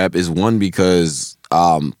salary cap is one, because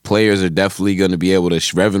players are definitely going to be able to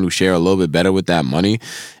revenue share a little bit better with that money.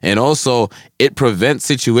 And also, it prevents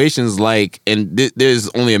situations like, and there's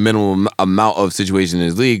only a minimum amount of situations in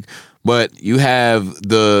this league, but you have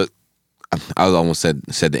I almost said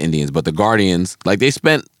the Indians, but the Guardians, like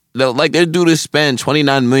they're due to spend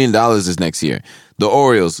 $29 million this next year. The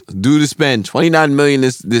Orioles due to spend $29 million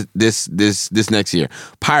this next year.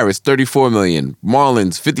 Pirates $34 million.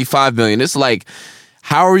 Marlins $55 million. It's like,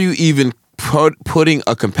 how are you even putting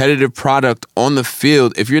a competitive product on the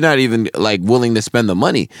field if you're not even like willing to spend the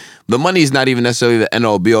money? The money is not even necessarily the end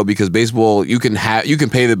all be all, because baseball, you can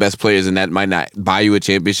pay the best players and that might not buy you a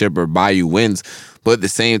championship or buy you wins, but at the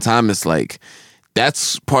same time it's like,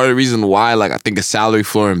 that's part of the reason why, like, I think a salary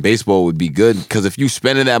floor in baseball would be good, because if you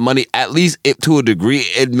spending that money, at least to a degree,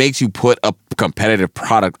 it makes you put a competitive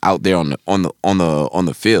product out there on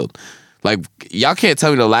the field. Like, y'all can't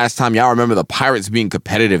tell me the last time y'all remember the Pirates being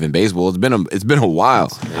competitive in baseball. It's been a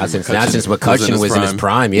while. Not since McCutchen was in his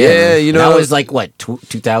prime. Yeah, that was like what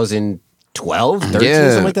 2012, 13,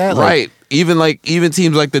 something like that. Right. Even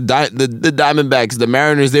teams like the Diamondbacks, the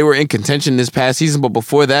Mariners, they were in contention this past season, but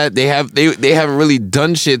before that, they haven't really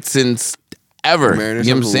done shit since ever. The Mariners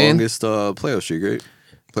have the longest playoff streak, right?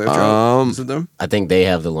 Playoff drought. Is it them? I think they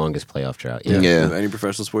have the longest playoff drought. Yeah. Any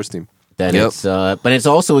professional sports team. then Yep. but it's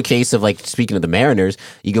also a case of, like, speaking of the Mariners,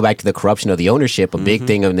 you go back to the corruption of the ownership. A big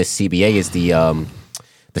thing of this CBA is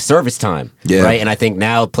the service time, Yeah. right? And I think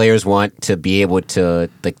now players want to be able to,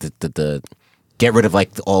 like, the get rid of,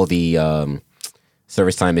 like, all the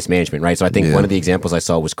service time mismanagement, right? So I think Yeah. one of the examples I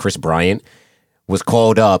saw was Chris Bryant was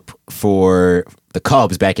called up for the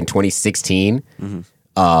Cubs back in 2016.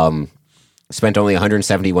 Spent only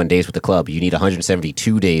 171 days with the club. You need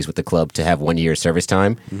 172 days with the club to have 1 year service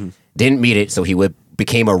time. Didn't meet it, so he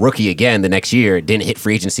became a rookie again the next year. Didn't hit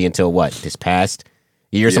free agency until what? This past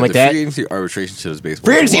year, or something like that? Free agency arbitration shows baseball.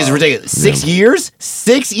 Free agency is ridiculous. 6 years?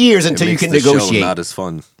 6 years until you can negotiate. Not as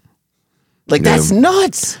fun. Like, that's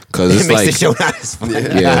nuts. 'Cause it it's makes like- the show not as fun.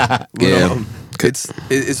 Yeah. Yeah.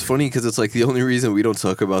 It's funny because it's like the only reason we don't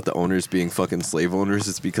talk about the owners being fucking slave owners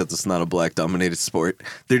is because it's not a black dominated sport.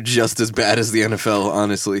 They're just as bad as the NFL,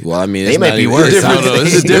 honestly. Well, I mean, They it's might not be even- worse. I don't know.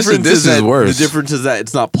 This is worse. The difference is that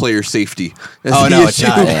it's not player safety. That's Oh, the no, it's issue.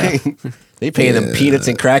 not. They pay them peanuts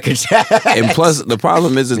and Cracker Jacks. And plus, the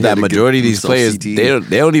problem is had that to majority of get these themselves players CTE.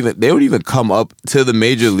 they don't even come up to the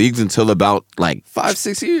major leagues until about like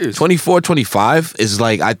 5-6 years. 24, 25 is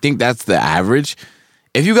like, I think that's the average.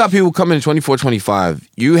 If you got people coming in 24, 25,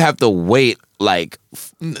 you have to wait like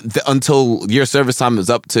until your service time is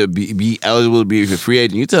up to be eligible to be a free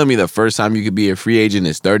agent. You telling me the first time you could be a free agent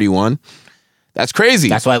is 31? That's crazy.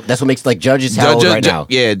 That's what makes, like, Judges how old right now.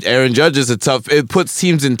 Yeah, Aaron Judge is it puts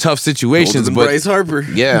teams in tough situations, Older than but Bryce Harper.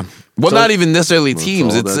 yeah. Well, not even necessarily That's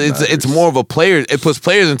teams. all that It's matters. more of a player. It puts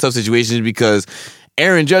players in tough situations because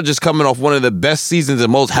Aaron Judge is coming off one of the best seasons and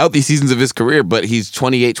most healthy seasons of his career, but he's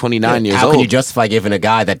 28, 29 years How old. can you justify giving a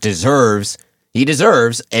guy that deserves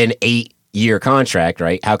an 8-year contract,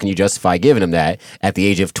 right? How can you justify giving him that at the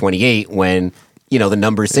age of 28 when, you know, the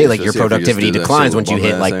numbers say, like, your especially if you just productivity did that declines shit once you with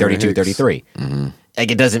hit bum-ass like Aaron 32, Hicks. 33?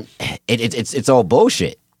 Like, it doesn't, it's all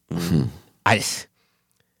bullshit. It's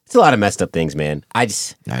a lot of messed up things, man. I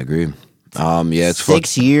agree. Yeah, it's fucked.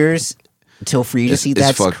 6 years until free agency, It's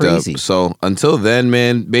that's fucked crazy. up. So until then,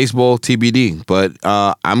 man, baseball TBD. But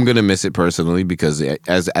I'm gonna miss it personally because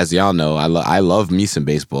as y'all know, I love me some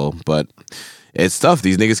baseball, but it's tough.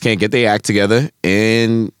 These niggas can't get their act together,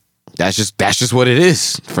 and that's just what it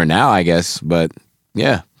is for now, I guess. But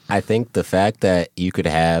yeah, I think the fact that you could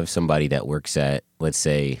have somebody that works at, let's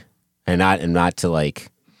say, and not to, like,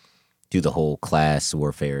 do the whole class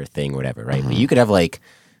warfare thing or whatever, right? But you could have, like,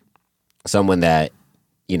 someone that,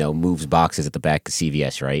 you know, moves boxes at the back of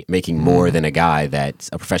CVS, right? Making more than a guy that's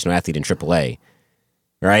a professional athlete in AAA,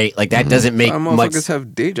 right? Like, that doesn't make Some much. motherfuckers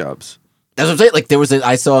have day jobs. That's what I'm saying. Like,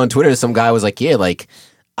 I saw on Twitter, some guy was like, yeah, like,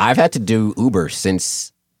 I've had to do Uber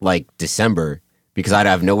since, like, December because I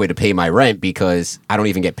have no way to pay my rent because I don't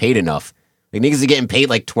even get paid enough. Like, niggas are getting paid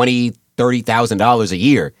like $20,000, $30,000 a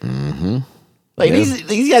year. Like,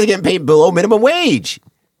 these guys are getting paid below minimum wage.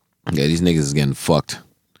 yeah, these niggas is getting fucked.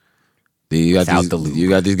 Without the lube. You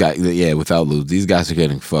got these guys, yeah, without lube. These guys are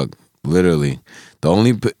getting fucked, literally. The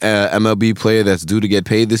only MLB player that's due to get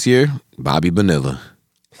paid this year, Bobby Bonilla.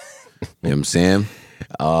 You know what I'm saying?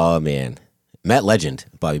 Oh, man. Met legend,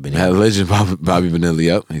 Bobby That Bonilla. legend, Bobby Bonilla.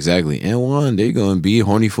 Yep, exactly. And one, there you go, and be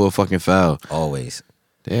horny for a fucking foul. Always.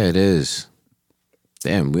 There it is.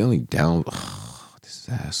 Damn, we only down. This is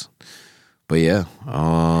ass. But yeah,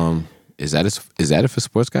 is that it for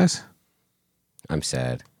sports, guys? I'm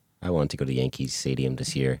sad. I wanted to go to Yankees Stadium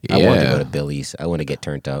this year. I wanted to Yeah. go to Billy's. I want to get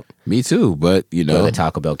turned up. Me too. But you Go to know, the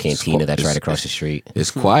Taco Bell cantina that's right it's- across the street.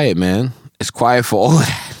 it's quiet, man. It's quiet for all of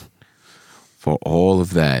that. For all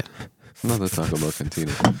of that. Another Taco Bell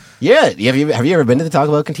cantina. Yeah. Have you ever been to the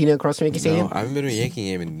Taco Bell cantina across from Yankee Stadium? No, I haven't been to a Yankee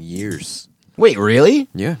game in years. Wait, really?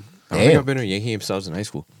 Yeah. I don't Damn. think I've been to a Yankee game since I was in high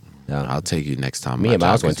school. No. I'll take you next time. Me my and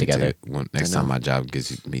Miles job went gives me together. next time my job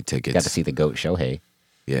gives me tickets. Got to see the GOAT Shohei.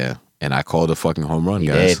 Yeah. And I called a fucking home run,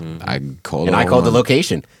 You guys. did. I called And a I home called the run.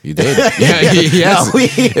 location. You did. Yeah, yes. No, we-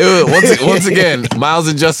 It was, once again, Miles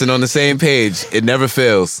and Justin on the same page. It never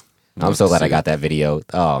fails. I'm so glad I got that video.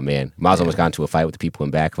 Oh, man. Miles almost got into a fight with the people in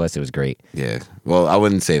back of us. It was great. Yeah. Well, I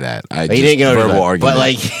wouldn't say that. I But just he didn't get over verbal that. argument. But,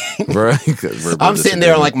 like, verbal I'm sitting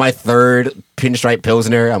there on, disagreement. like, my third pinstripe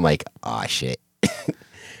Pilsner. I'm like, oh, shit.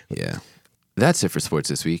 Yeah. That's it for sports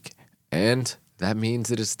this week. And that means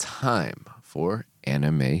it is time for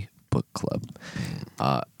Anime Book Club.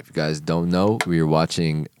 If you guys don't know, we are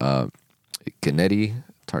watching Gennady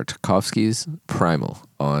Tartakovsky's Primal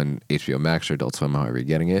on HBO Max or Adult Swim, however you're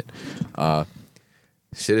getting it.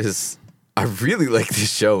 Shit is... I really like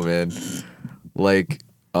this show, man. Like,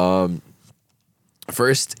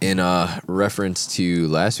 first, in reference to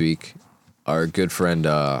last week, our good friend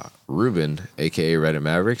Ruben, a.k.a. Reddit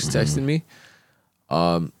Mavericks, texted me.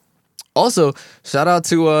 Also, shout out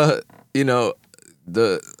to you know,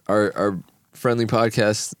 our friendly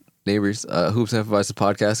podcast neighbors, Hoops and Advice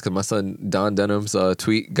podcast, because my son Don Denham's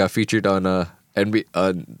tweet got featured on NBA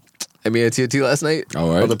TNT last night. All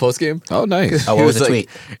right. On the post game. Oh, nice. Oh, what was the tweet?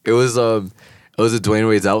 It was a Dwayne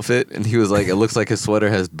Wade's outfit, and he was like, "It looks like his sweater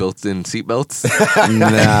has built-in seatbelts." Nah.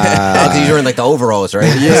 Oh, 'cause he's wearing like the overalls, right?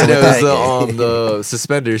 Yeah, Something that like was the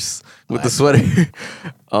suspenders with the sweater.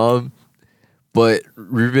 But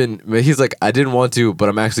Ruben, he's like, I didn't want to, but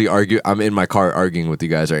I'm in my car arguing with you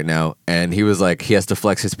guys right now. And he was like, he has to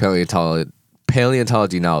flex his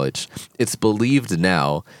paleontology knowledge. It's believed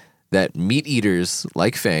now that meat eaters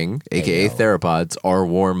like Fang, aka theropods, are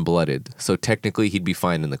warm-blooded. So technically, he'd be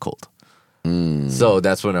fine in the cold. So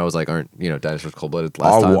that's when I was like, aren't dinosaurs cold-blooded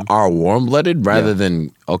last time? Are warm-blooded rather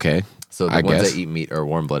than okay. So the I ones guess. that eat meat are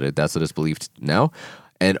warm-blooded. That's what is believed now.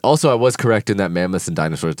 And also, I was correct in that mammoths and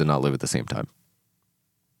dinosaurs did not live at the same time.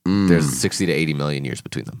 There's 60 to 80 million years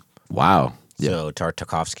between them. Wow. So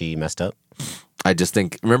Tartakovsky messed up. I just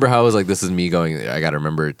think, remember how I was like, this is me going, I got to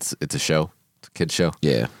remember it's a show. It's a kid's show.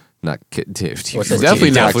 Yeah. Not kid. What's that? Definitely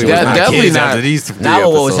not. Definitely Definitely kids not. after these 3 Not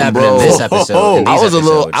what was episodes, happening bro. in this episode. in I these was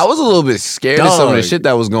episodes. a little bit scared of some of the Dog. shit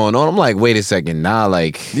that was going on. I'm like, wait a second, nah,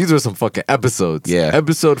 like These were some fucking episodes. Yeah.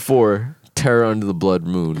 Episode 4, Terror Under the Blood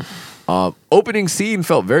Moon. Opening scene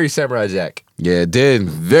felt very Samurai Jack. yeah, it did.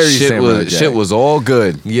 Very Samurai Jack. shit was all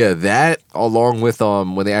good. Yeah, that along with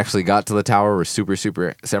when they actually got to the tower was super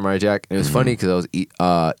Samurai Jack. And it was funny because I was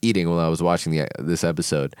eating while I was watching this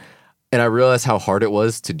episode, and I realized how hard it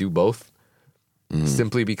was to do both,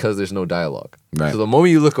 simply because there's no dialogue. Right. So the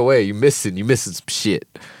moment you look away, you miss some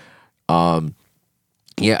shit.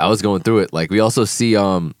 Yeah, I was going through it. Like we also see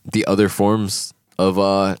the other forms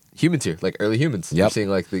of humans here, like early humans. Yep. You're seeing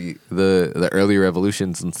like the earlier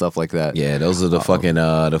evolutions and stuff like that. Yeah, those are the fucking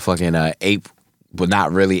ape, but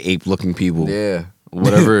not really ape looking people. Yeah.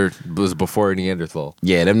 Whatever was before Neanderthal.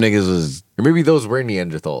 Yeah, them niggas was Or maybe those were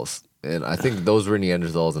Neanderthals. And I think those were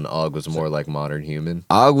Neanderthals and Og was more like modern human.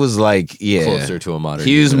 Og was like, yeah, Closer to a modern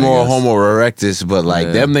He was human, I more guess. Homo erectus, but like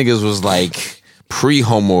Yeah. them niggas was like pre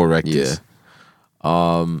Homo erectus.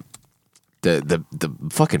 Yeah. The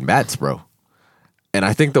fucking bats, bro. And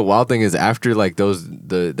I think the wild thing is after like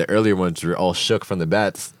the earlier ones were all shook from the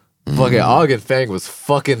bats, fucking Og and Fang was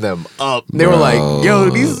fucking them up. They were like, yo,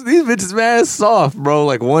 these bitches mad soft, bro.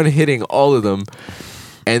 Like one hitting all of them.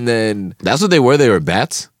 And then That's what they were. They were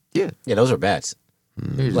bats. Yeah, those are bats.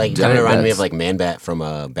 Like kind giant of reminded me bats. of like Man Bat from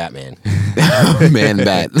Batman. Man,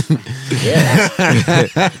 bat.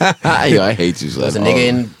 Yeah, Yo, I hate you. there's a son. nigga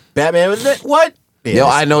in Batman with it. What? Yeah, Yo,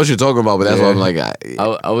 I know what you're talking about, but that's why I'm like,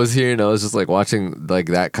 I was hearing, I was just like watching like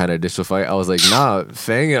that kind of initial fight. I was like, nah,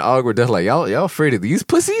 Fang and Og were definitely like, y'all afraid of these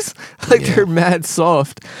pussies? Like they're mad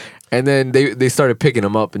soft. And then they started picking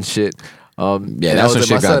them up and shit. Yeah, and that's I was when like,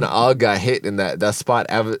 shit my got- son Og got hit in that spot.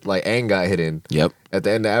 Like Aang got hit in. Yep. At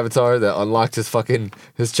the end of Avatar, that unlocked his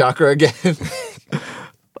chakra again.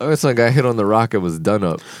 My son got hit on the rock and was done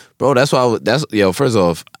up. Bro, that's why. First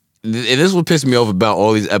off, and this is what pissed me off about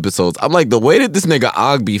all these episodes. I'm like, the way that this nigga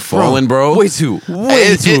Og be falling, bro. way too.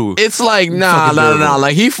 It's like nah.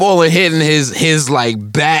 Like he falling, hitting his like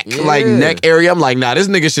back, like Yeah. neck area. I'm like, nah, this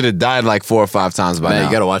nigga should have died like 4 or 5 times by Man, now.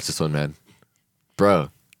 you gotta watch this one, man. Bro,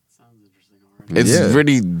 It's Yeah.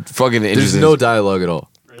 really fucking there's interesting. no dialogue at all.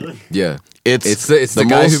 Really? Yeah. It's It's the the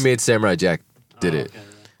guy most- who made Samurai Jack did it.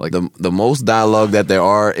 Like the most dialogue that there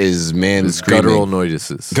are is man it's screaming. guttural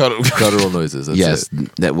noises. Guttural noises. That's Yes,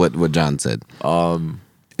 it. that what John said. In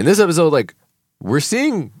this episode, like we're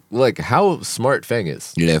seeing like how smart Fang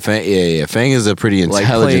is. Yeah, Fang is a pretty Like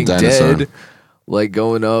intelligent playing dinosaur. dead, like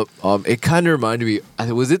going up. It kind of reminded me.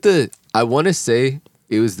 Was it the? I want to say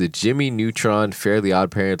it was the Jimmy Neutron Fairly Odd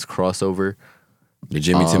Parents crossover. The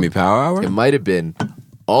Jimmy Timmy Power Hour. It might have been.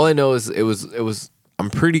 All I know is it was. I'm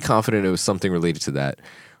pretty confident it was something related to that,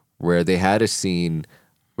 where they had a scene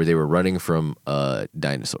where they were running from a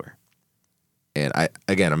dinosaur, and I'm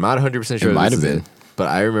not 100% sure. It might this have is been. it, but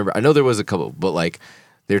I remember. I know there was a couple, but like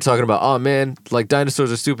they were talking about, oh man, like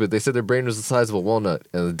dinosaurs are stupid. They said their brain was the size of a walnut,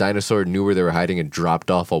 and the dinosaur knew where they were hiding and dropped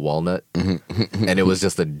off a walnut, and it was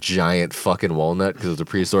just a giant fucking walnut because it was a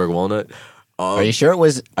prehistoric walnut. Are you sure it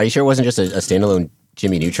was? Are you sure it wasn't just a standalone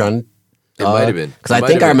Jimmy Neutron? It might have been. Because I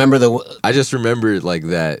think I remember I just remember like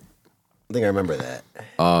that. I think I remember that.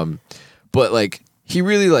 But like he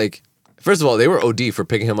really like first of all, they were OD for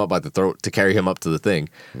picking him up by the throat to carry him up to the thing.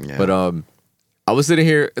 Yeah. But I was sitting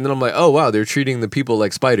here and then I'm like, oh wow, they're treating the people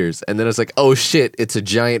like spiders. And then it's like, oh shit, it's a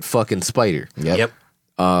giant fucking spider. Yep.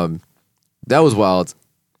 That was wild.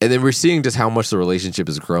 And then we're seeing just how much the relationship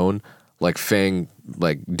has grown. Like Fang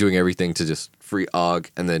like doing everything to just free Og,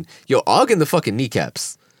 and then Og in the fucking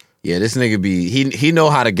kneecaps. Yeah, this nigga be he know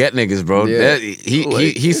how to get niggas, bro. Yeah.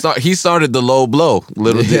 He started the low blow.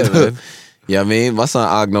 Little Yeah, did man. Yeah, I mean, my son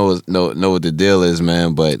Og know what the deal is,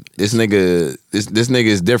 man. But this nigga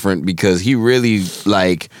is different because he really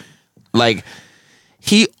like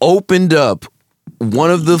he opened up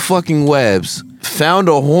one of the fucking webs, found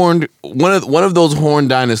a horned one of those horned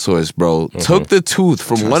dinosaurs, bro. Took the tooth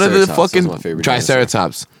from one of the Triceratops, fucking that's my favorite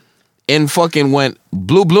Triceratops, and fucking went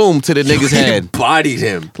bloom to the nigga's head. Bodied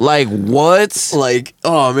him. Like what? Like,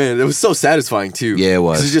 oh man, it was so satisfying too. Yeah, it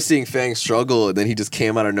was. 'Cause just seeing Fang struggle, and then he just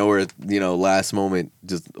came out of nowhere, last moment,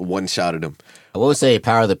 just one shot at him. I will say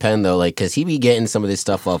power of the pen though, like, cause he be getting some of this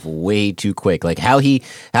stuff off way too quick. Like how he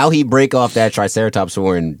break off that Triceratops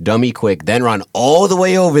horn dummy quick, then run all the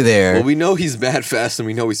way over there. Well, we know he's mad fast, and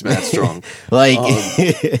we know he's mad strong. Like,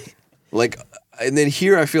 Like, and then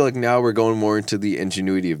here I feel like now we're going more into the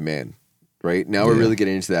ingenuity of man, right? Now we're really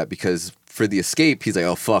getting into that because for the escape, he's like,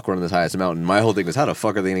 oh fuck, we're on the highest mountain. My whole thing was, how the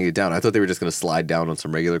fuck are they gonna get down? I thought they were just gonna slide down on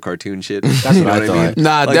some regular cartoon shit. That's what I thought.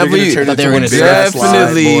 Nah, Like, they're gonna definitely. turn thought they were into gonna a big-ass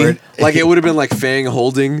definitely- slide. Like it would have been like Fang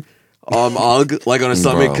holding Og like on his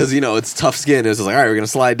stomach Bro. because it's tough skin. It was just like, all right, we're gonna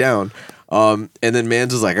slide down. And then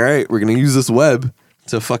Mans was like, all right, we're gonna use this web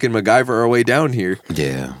to fucking MacGyver our way down here.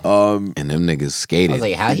 Yeah. And them niggas I skated. was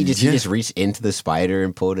like, how he just reached into the spider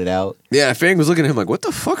and pulled it out. Yeah, Fang was looking at him like, what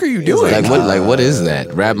the fuck are you Like, doing? what is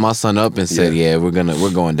that? Wrapped my son up and said, "Yeah, we're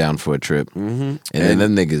going down for a trip." Mm-hmm. And then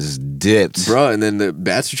them niggas dipped. Bro, and then the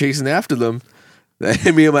bats are chasing after them. The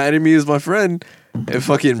enemy of my enemy is my friend. And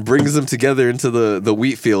fucking brings them together into the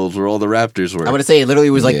wheat fields where all the raptors were. I'm gonna say it literally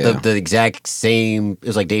was like Yeah. the exact same. It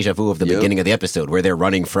was like deja vu of the Yep. beginning of the episode where they're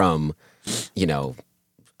running from,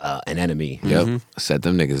 an enemy. Yep. Set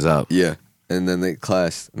them niggas up. Yeah. And then they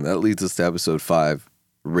clash. And that leads us to episode 5,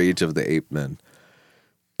 Rage of the Ape Men.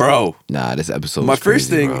 Bro, Nah, this episode. my was first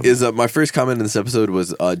crazy, thing bro. is my first comment in this episode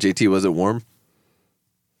was JT, was it warm?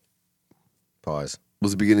 Pause.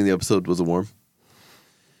 Was the beginning of the episode, was it warm?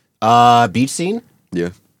 Beach scene. Yeah.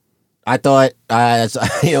 I thought,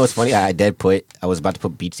 it's funny. I was about to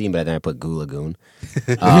put beach scene, but then I put Goo Lagoon.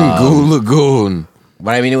 Goo Lagoon.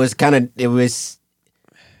 But I mean,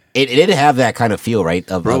 it did have that kind of feel, right?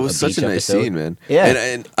 Of Bro, of it was such beach a nice episode. scene, man. Yeah.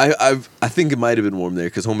 And I think it might have been warm there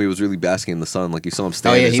because homie was really basking in the sun. Like you saw him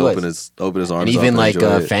stand yeah, just he open was. his arms And up even like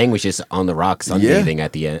enjoy it. Fang was just on the rock sunbathing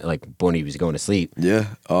at the end, like when he was going to sleep. Yeah.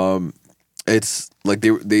 It's like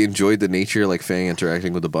they enjoyed the nature, like Fang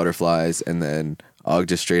interacting with the butterflies, and then Og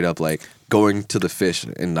just straight up like going to the fish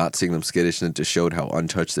and not seeing them skittish, and it just showed how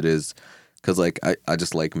untouched it is. Because like I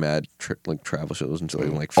just like mad travel shows and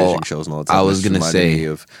shit, like fishing shows and all that stuff. I was It's gonna reminded say- me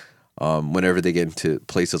of whenever they get into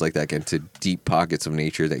places like that, get into deep pockets of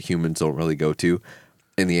nature that humans don't really go to.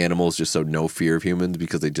 And the animals just show no fear of humans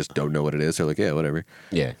because they just don't know what it is. They're like, yeah, whatever.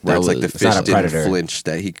 Yeah. Where That it's like the was- it's not fish a didn't predator. flinch,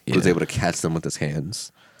 that he was able to catch them with his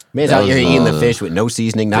hands. Man's That out here was, eating the fish with no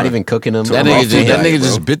seasoning, not even cooking them. That Raw nigga, food just, that diet, nigga bro.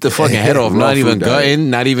 just bit the fucking head off. Raw Not even food diet. gutting.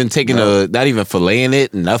 Not even taking not even filleting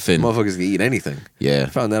it. Nothing. Motherfuckers can eat anything. Yeah. I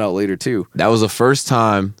found that out later too. That was the first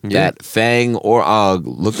time Yeah. that Fang or Og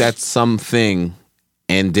looked at something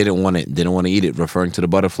and didn't want to eat it, referring to the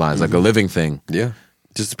butterflies like a living thing. Yeah.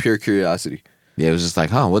 Just pure curiosity. Yeah, it was just like,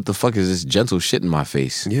 huh, what the fuck is this gentle shit in my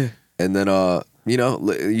face? Yeah. And then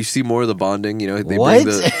you see more of the bonding, they What? bring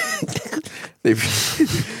the they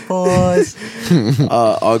Pause.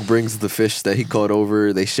 Og brings the fish that he caught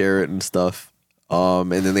over, they share it and stuff.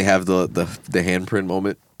 And then they have the handprint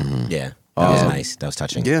moment. Yeah, that was nice. That was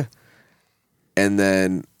touching. Yeah. And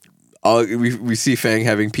then we see Fang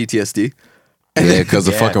having PTSD. Yeah, because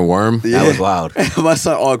the Yeah. fucking worm. That was wild. My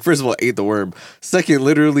son Og, first of all, ate the worm. Second,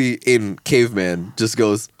 literally in caveman, just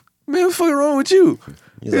goes, man, what the fuck wrong with you?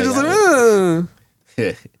 He's You're like, just like,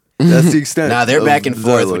 "Ah." That's the extent. Nah, they're of back and the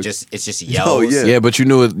forth dialogue. with it's just yells. Oh, yeah. Yeah, but you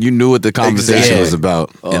knew what the conversation Exactly. was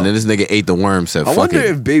about. And then this nigga ate the worm, said, I fuck wonder it.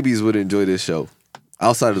 if babies would enjoy this show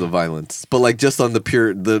outside of the violence, but like just on the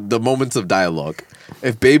pure the moments of dialogue.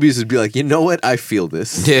 If babies would be like, you know what, I feel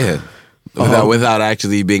this. Yeah. Without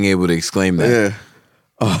actually being able to exclaim that.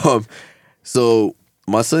 Yeah. So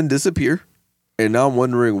my son disappear, and now I'm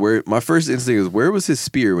wondering where. My first instinct is where was his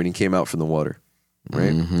spear when he came out from the water,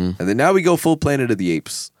 right? And then now we go full Planet of the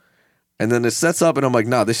Apes, and then it sets up, and I'm like,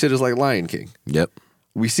 nah, this shit is like Lion King. Yep.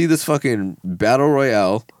 We see this fucking battle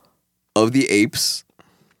royale of the apes.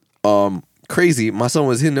 Crazy. My son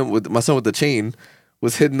with the chain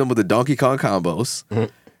was hitting them with the Donkey Kong combos.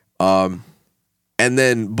 And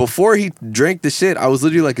then before he drank the shit, I was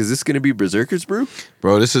literally like, is this gonna be Berserker's brew?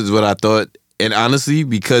 Bro, this is what I thought and honestly,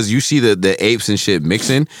 because you see the apes and shit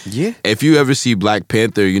mixing. Yeah. If you ever see Black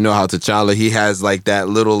Panther, you know how T'Challa, he has like that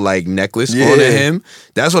little like necklace Yeah. on him.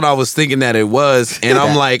 That's what I was thinking that it was, and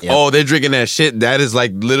I'm like, Yep. oh, they're drinking that shit. That is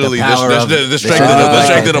like literally The the, power of the the strength of Black the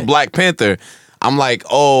strength of Panther. the Black Panther. I'm like,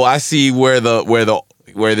 oh, I see where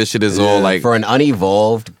this shit is all like. For an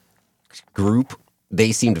unevolved group,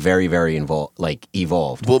 they seemed very, very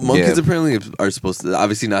evolved. Well, monkeys Yeah. apparently are supposed to,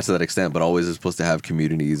 obviously not to that extent, but always are supposed to have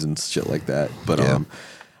communities and shit like that. But Yeah.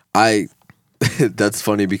 that's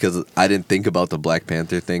funny because I didn't think about the Black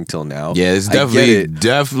Panther thing till now. Yeah, it's I get it.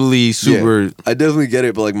 definitely super. Yeah, I definitely get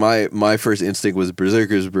it, but like my first instinct was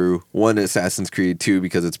Berserker's Brew. One, Assassin's Creed. Two,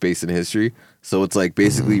 because it's based in history. So it's like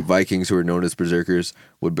basically Vikings who are known as berserkers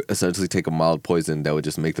would essentially take a mild poison that would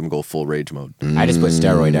just make them go full rage mode. I just put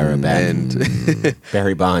steroid era back. And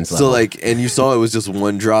Barry Bonds level. so like, and you saw it was just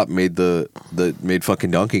one drop made made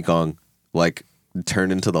fucking Donkey Kong like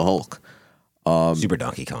turn into the Hulk, Super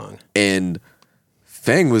Donkey Kong. and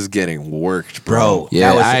Fang was getting worked, Bro,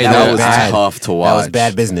 Yeah, that was bad. tough to That was watch.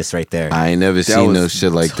 bad business right there. I ain't never That seen was no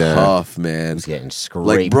shit like that. Tough, man. was getting scraped.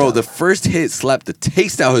 Like, bro, up. the first hit slapped the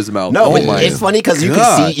taste out of his mouth. No, oh but my it's funny because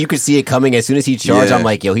God. you could see it coming as soon as he charged. Yeah. I'm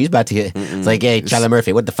like, yo, he's about to hit. It's like, hey, Charlie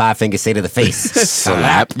Murphy, what the 5 fingers say to the face?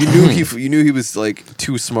 Slap. You knew he was like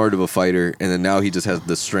too smart of a fighter, and then now he just has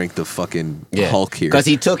the strength of fucking Hulk here. Because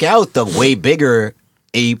he took out the way bigger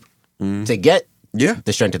ape to get Yeah,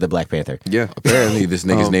 the strength of the Black Panther. yeah. Apparently, this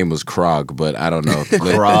nigga's name was Krog, but I don't know. But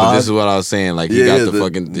Krog? this is what I was saying. Like, he Yeah, got yeah, the the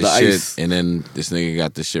fucking the shit, ice. and then this nigga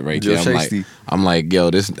got the shit right Joe there. Shiesty. I'm like, yo,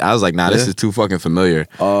 this. I was like, nah, this Yeah. is too fucking familiar.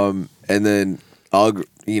 And then Og,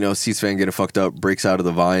 sees Fang getting fucked up, breaks out of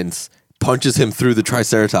the vines, punches him through the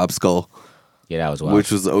Triceratops skull, Yeah, that was wild.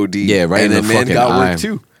 which was OD. Yeah, right And in then the man fucking got eye. worked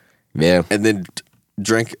too, Yeah, and then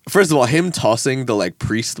drank. First of all, him tossing the like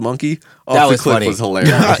priest monkey off That the was cliff funny. was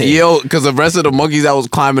hilarious. yo, because the rest of the monkeys that was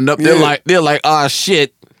climbing up, Yeah. they're like, ah,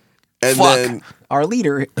 shit. And Fuck. then Our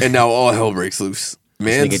leader. and now all hell breaks loose.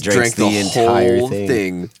 Man nigga drank drinks the the entire whole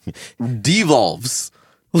thing. Devolves.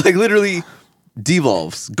 Like literally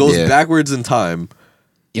devolves. Goes Yeah. backwards in time.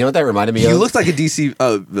 You know what that reminded me He of? looked like a DC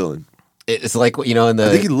villain. It's like, in I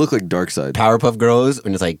think he the looked like Darkseid. Powerpuff Girls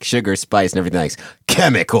when it's like sugar, spice, and everything like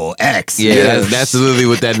Chemical X. Yeah, that's literally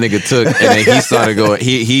what that nigga took, and then he started going.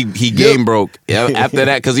 He game broke. Yeah, after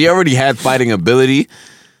that, because he already had fighting ability.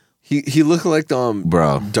 He looked like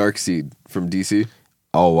Bro. Darkseid from DC.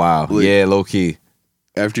 Oh wow, Like- yeah, low key.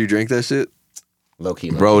 After you drank that shit, Low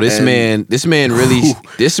key. Bro, this And-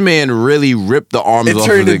 man really ripped the arms it off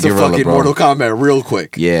turned of the into gorilla, fucking bro. Mortal Kombat real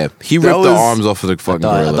quick. Yeah, he That ripped the was- arms off of the fucking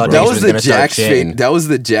I gorilla, thought bro. That Jax was was the gonna start Jax chanting. that was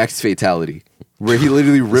the Jax fatality. Where he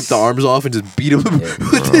literally ripped the arms off and just beat him with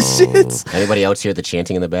the shits. Anybody else hear the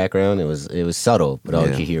chanting in the background? It was subtle, but all Yeah.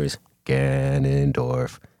 you could hear is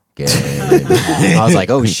Ganondorf. Ganondorf. I was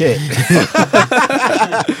like, oh shit.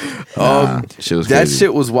 Shit was That crazy.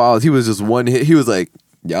 shit was wild. He was just one hit. He was like,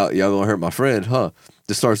 y'all gonna hurt my friend, huh?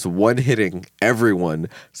 Just starts one hitting everyone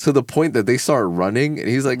to the point that they start running, and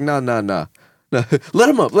he's like, nah. Let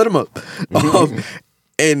him up.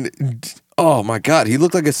 And oh my god, he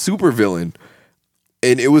looked like a super villain,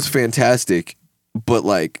 and it was fantastic. But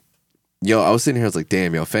like, yo, I was sitting here, I was like,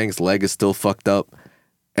 damn, yo, Fang's leg is still fucked up.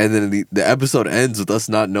 And then the episode ends with us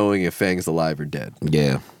not knowing if Fang's alive or dead.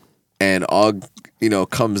 Yeah, And Og,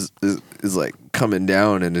 is like coming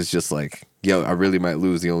down and is just like, yo, I really might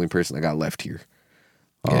lose the only person I got left here.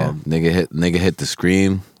 yeah. Nigga hit the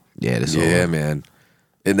scream. Yeah, this Yeah, over. man.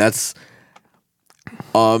 And that's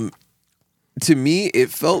to me, it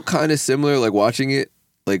felt kind of similar, like watching it,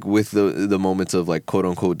 like with the moments of like quote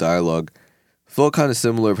unquote dialogue, felt kind of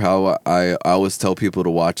similar of how I always tell people to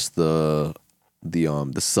watch the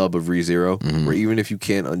sub of ReZero, where even if you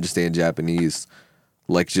can't understand Japanese,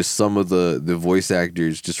 like just some of the voice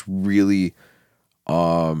actors just really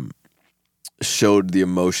showed the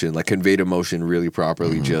emotion, like conveyed emotion really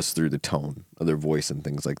properly just through the tone of their voice and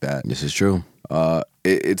things like that. This is true.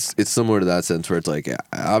 It's similar to that sense where it's like,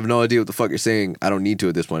 I have no idea what the fuck you're saying. I don't need to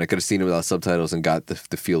at this point. I could have seen it without subtitles and got the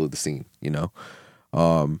feel of the scene, you know?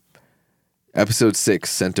 Episode 6,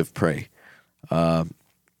 Scent of Prey. My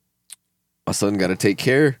son gotta take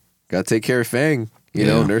care of Fang, you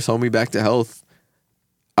know, Yeah. nurse homie back to health.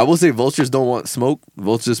 I will say vultures don't want smoke.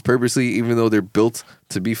 Vultures purposely, even though they're built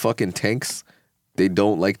to be fucking tanks, they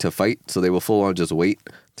don't like to fight, so they will full on just wait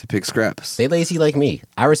to pick scraps. They lazy like me.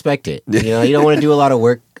 I respect it. You know, you don't want to do a lot of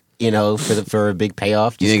work, for a big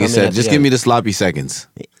payoff. You Just nigga come in said, at just the give end. me the sloppy seconds.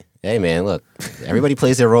 Hey man, look. Everybody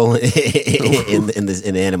plays their role in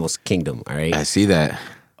the animal's kingdom, all right? I see that.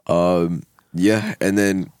 Yeah, and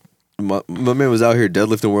then my man was out here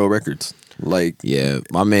deadlifting world records. Like, Yeah,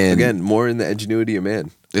 my man. again, more in the ingenuity of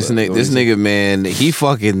man. This But nigga, man, he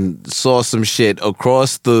fucking saw some shit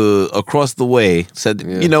across the way. Said,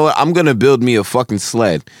 Yeah. you know what? I'm gonna build me a fucking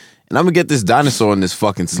sled, and I'm gonna get this dinosaur on this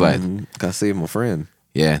fucking sled. Gotta save my friend.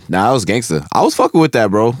 Yeah, nah, I was gangster. I was fucking with that,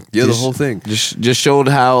 bro. Yeah, the Just- whole thing. just showed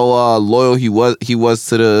how loyal he was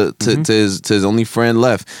to his only friend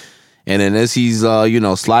left. And then as he's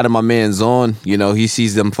sliding my man's on, he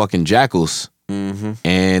sees them fucking jackals,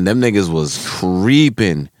 and them niggas was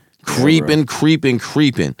creeping.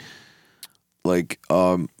 Like,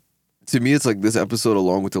 to me, it's like this episode,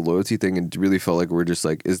 along with the loyalty thing, and really felt like we're just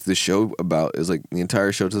like, is like the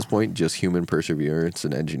entire show to this point just human perseverance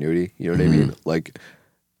and ingenuity? You know what I mean? Like,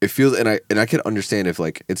 it feels, and I can understand if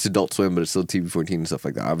like it's Adult Swim, but it's still TV-14 and stuff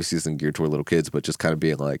like that. Obviously, it's geared toward little kids, but just kind of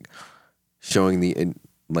being like showing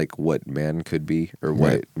like what man could be or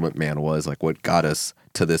what man was, like what got us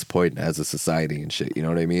to this point as a society and shit. You know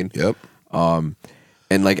what I mean? Yep.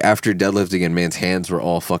 And like after deadlifting and man's hands were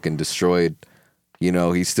all fucking destroyed,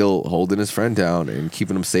 he's still holding his friend down and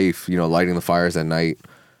keeping him safe, lighting the fires at night.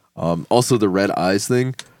 Also the red eyes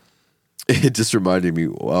thing, it just reminded me,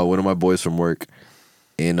 one of my boys from work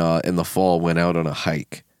in the fall went out on a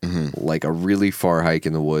hike, like a really far hike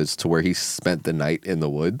in the woods to where he spent the night in the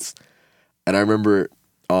woods. And I remember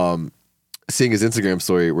seeing his Instagram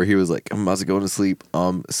story where he was like, I'm about to go to sleep.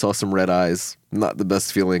 Saw some red eyes. Not the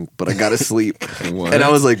best feeling, but I gotta sleep. And I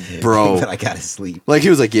was like, bro. But I gotta sleep. Like, he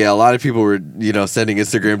was like, yeah, a lot of people were, sending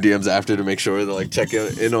Instagram DMs after to make sure to like check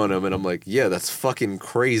in on him. And I'm like, yeah, that's fucking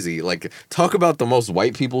crazy. Like, talk about the most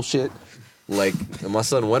white people shit. Like, my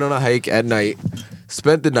son went on a hike at night,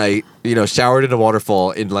 spent the night, showered in a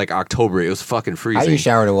waterfall in like October. It was fucking freezing. How do you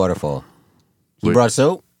shower in a waterfall? You Wait. brought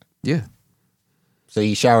soap? Yeah. So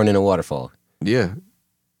you showering in a waterfall. Yeah.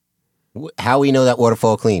 How we know that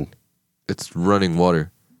waterfall clean? It's running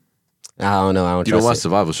water. I don't know. I don't You don't trust watch it.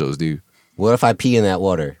 survival shows, do you? What if I pee in that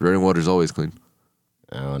water? Running water is always clean.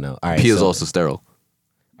 I don't know. All right. Pee is so- also sterile.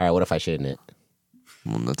 All right. What if I shit in it?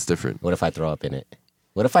 Well, that's different. What if I throw up in it?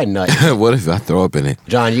 What if I nut? What if I throw up in it?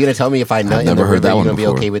 John, you gonna tell me if I nut in never the heard river, that you one gonna be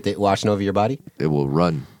before. okay with it washing over your body? It will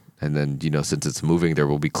run, and then since it's moving, there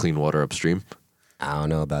will be clean water upstream. I don't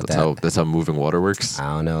know about That's how moving water works. I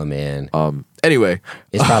don't know, man. Anyway,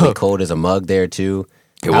 It's probably cold as a mug there too.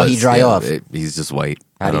 it How'd was- he dry yeah, off? he's just white.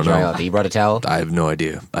 How'd I he don't dry know. off? He brought a towel. I have no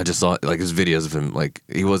idea. I just saw like his videos of him. Like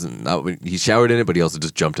he wasn't. He showered in it, but he also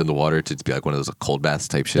just jumped in the water to be like one of those cold baths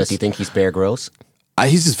type shit. Does he think he's Bear Grylls?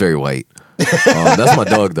 He's just very white. That's my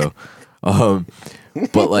dog though.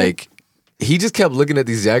 But like he just kept looking at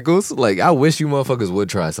these jackals. Like, I wish you motherfuckers would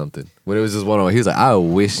try something. When it was just one on one, he was like, I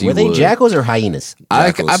wish you Were they would. jackals or hyenas?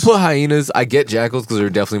 I put hyenas. I get jackals because they're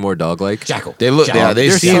definitely more dog like. Jackal. They look. Yeah, they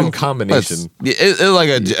There's seem some combination. It's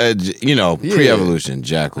like pre-evolution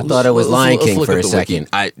jackals. I thought it was Lion let's King look for at a the wiki.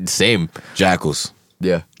 second. Same. jackals.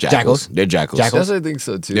 Yeah. Jackals? They're jackals. Jackals? I think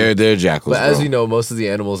so too. They're jackals. But as bro. you know, most of the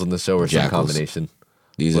animals on the show are some Jackals. combination.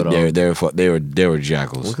 These but, are they were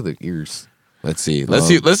jackals. Look at the ears. Let's see. Let's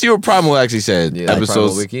see what Primal actually said. Yeah, Primal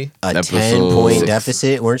Episodes. Wiki. A Episode 10-point 6.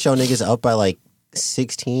 deficit. Weren't y'all niggas up by like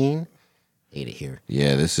 16? Ate it here.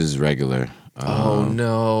 Yeah, this is regular. Oh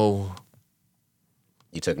no.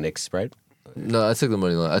 You took Nick's spread? No, I took the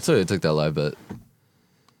money line. I told you I took that live bet.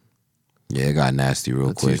 Yeah, it got nasty real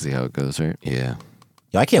That's quick. usually how it goes, right? Yeah.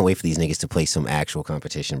 Yo, I can't wait for these niggas to play some actual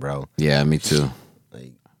competition, bro. Yeah, me too.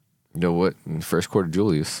 Like, You know what? In the first quarter,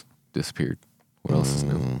 Julius disappeared. What else is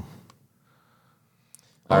new?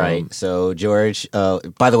 all right. So George,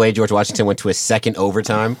 by the way, George Washington went to a second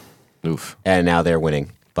overtime, Oof. and now they're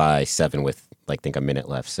winning by 7 with like I think a minute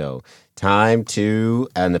left. So time 2,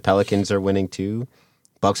 and the Pelicans are winning 2.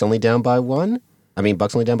 Bucks only down by 1. I mean,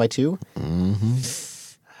 Bucks only down by 2.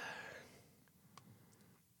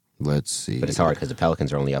 Let's see. But it's hard because the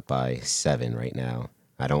Pelicans are only up by 7 right now.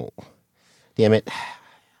 I don't. Damn it!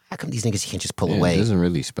 How come these niggas can't just pull Yeah, away? it doesn't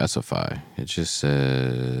really specify. It just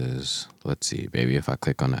says, let's see, maybe if I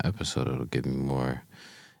click on the episode, it'll give me more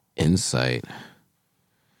insight.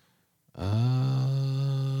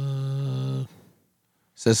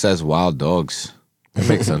 Says wild dogs. That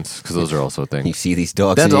makes sense because those are also a thing. You see these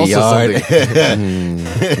dogs That's in your also yard.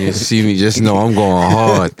 something. You see me, just know I'm going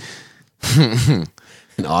hard.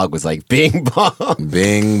 And Og was like, "Bing bong."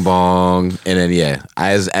 Bing bong, and then yeah,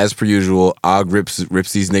 as per usual, Og rips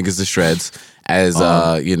these niggas to shreds. As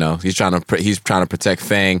he's trying to protect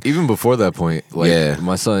Fang. Even before that point, like Yeah.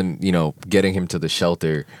 my son, getting him to the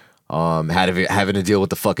shelter, having to deal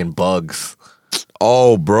with the fucking bugs,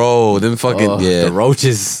 Oh, bro, them fucking the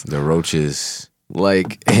roaches, the roaches.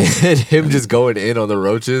 like and him just going in on the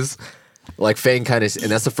roaches. like Fang kind of,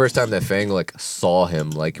 and that's the first time that Fang like saw him,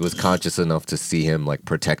 like was conscious enough to see him, like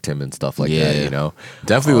protect him and stuff like that. You know,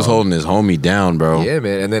 Definitely was holding his homie down, bro. yeah,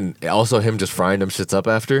 man. And then also him just frying them shits up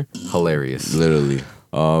after, hilarious. Literally.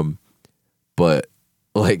 But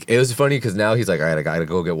like it was funny because now he's like, all right, I gotta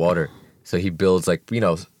go get water. So he builds like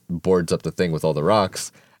boards up the thing with all the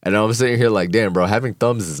rocks, and I'm sitting here like, damn, bro, having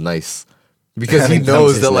thumbs is nice. Because he Having thumbs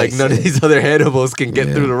knows is that like nice. none of these other animals can get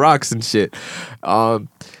Yeah. through the rocks and shit.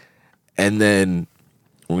 And then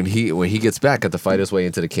when he gets back, got to fight his way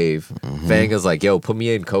into the cave, Fang is like, "Yo, put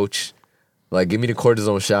me in, coach. Like, give me the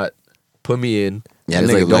cortisone shot. Put me in." Yeah, And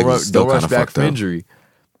nigga he's leg like, was still don't rush kinda back fucked for up. injury.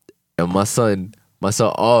 And my son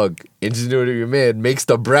Og, ingenuity of your man, makes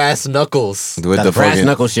the brass knuckles. With That the brass fucking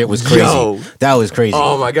knuckle shit was crazy. Yo. That was crazy.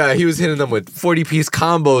 Oh my god, he was hitting them with 40-piece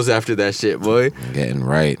combos after that shit, boy. getting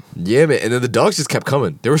right. Yeah, man. And then the dogs just kept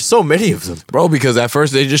coming. There were so many of them. Bro, because at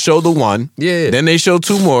first they just showed the one. Yeah. Then they showed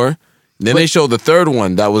two more. Then they showed the third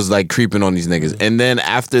one that was like creeping on these niggas. And then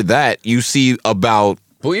after that, you see about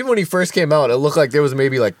Well, even when he first came out, it looked like there was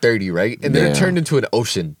maybe like 30, right? And then Yeah. it turned into an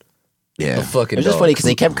ocean of fucking It's just dogs. funny because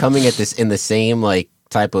they kept coming at this in the same like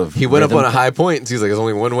type of. He went up rhythm. on a high point, and he's like, "There's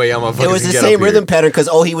only one way I'm It was the same rhythm pattern because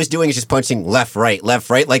all he was doing is just punching left, right,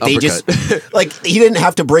 left, right. Like they just, like he didn't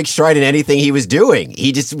have to break stride in anything he was doing.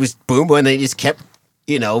 He just was boom, boom, and they just kept,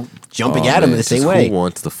 jumping at him in the same way. Who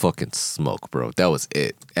wants the fucking smoke, bro? That was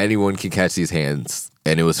it. Anyone can catch these hands,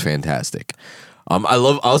 and it was fantastic. I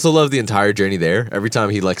also love the entire journey there. Every time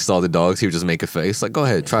he like saw the dogs, he would just make a face like, "Go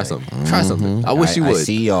ahead, try something, try something." I wish you would. I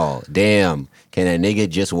see y'all. Damn. Can a nigga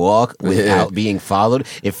just walk without being followed?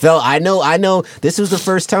 It felt. I know. This was the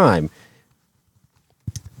first time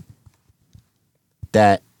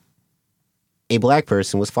that a black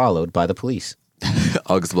person was followed by the police.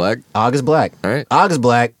 August Black. August Black. All right. August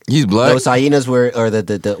Black. He's black. Those hyenas were, or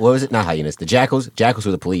the what was it? Not hyenas. The jackals. Jackals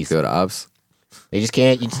were the police. Go to Ops. They just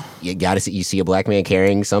can't. You gotta see. You see a black man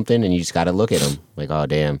carrying something, and you just gotta look at him like, oh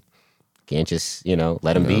damn. Can't just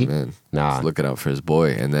let him be. Man. Nah. He's looking out for his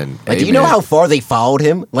boy, and then Like, hey, do you know man. how far they followed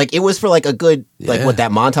him? Like, it was for like a good, like Yeah. what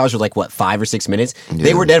that montage was like, what, 5 or 6 minutes?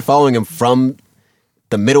 They were dead following him from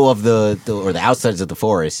the middle of the or the outsides of the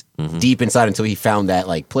forest, deep inside until he found that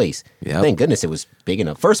like place. Yep. Thank goodness it was big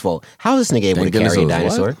enough. First of all, how is this nigga able Thank to goodness carry a it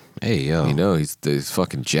was dinosaur? what? Hey, yo. You know, he's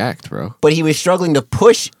fucking jacked, bro. But he was struggling to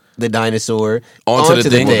push the dinosaur Onto the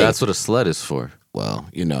thing. Well, that's what a sled is for. Well,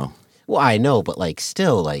 Well, I know, but like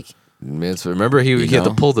still, like Man, so remember he had to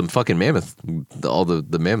know? pull them fucking mammoth, all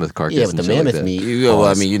the mammoth carcass. yeah, with and the shit like mammoth that. meat. he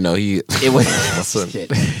It was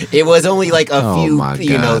shit. It was only like a Oh few, my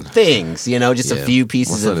God. things, just a Yeah. few My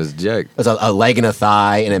pieces son of is jacked. It was a leg and a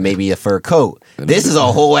thigh, and then maybe a fur coat. This is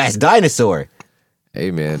a whole ass dinosaur. Hey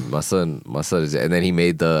man, my son is, and then he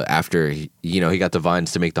made he got the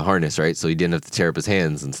vines to make the harness, right? So he didn't have to tear up his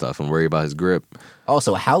hands and stuff and worry about his grip.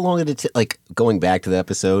 Also, how long did it like going back to the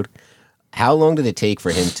episode? How long did it take for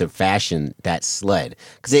him to fashion that sled?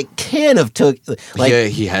 Because it can't have took like Yeah,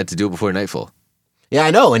 he had to do it before nightfall. yeah,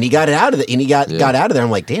 I know, and he got it out of it, and he got out of there. I'm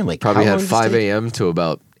like, damn, like Probably how had long did 5 this a.m. to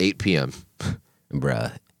about 8 p.m. take?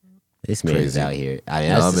 Bruh. This man is out here. I mean,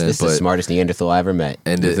 Nah, this man, is the but- smartest Neanderthal I ever met.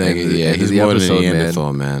 And he's the more than episode, a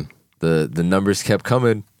Neanderthal, man. The numbers kept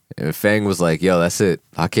coming, and Fang was like, "Yo, that's it.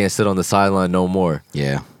 I can't sit on the sideline no more."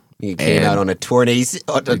 Yeah. He came And- out on a torn Achilles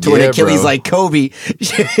bro. like Kobe.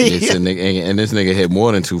 This nigga, and this nigga hit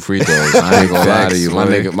more than 2 free throws. I ain't gonna lie to you. My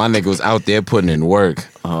nigga was out there putting in work.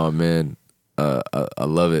 Oh man, I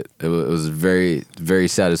love it. It was a very, very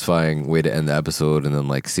satisfying way to end the episode, and then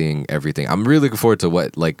like seeing everything. I'm really looking forward to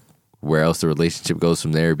where else the relationship goes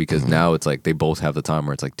from there, because now it's like they both have the time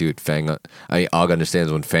where it's like, dude, Og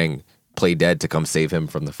understands when Fang played dead to come save him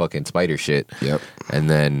from the fucking spider shit. Yep. And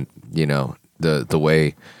then the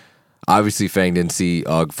way, obviously Fang didn't see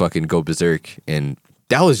Og fucking go berserk, and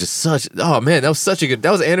that was just such. Oh man, that was such a good. That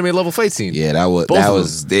was an anime level fight scene. Yeah, that was Both that of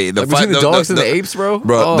was them. the Like, between the dogs and the apes, bro.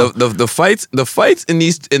 Oh. The fights in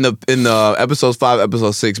the episodes 5,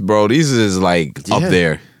 episode 6, bro. These is like up Yeah.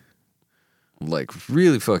 there. Like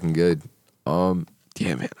really fucking good.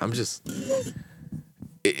 Yeah, man, I'm just.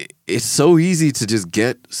 It's so easy to just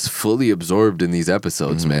get fully absorbed in these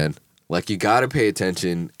episodes, man. Like you gotta pay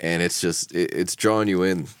attention, and it's just it's drawing you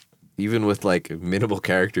in, even with like minimal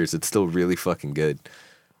characters. It's still really fucking good.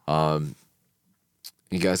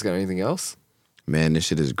 You guys got anything else? Man, this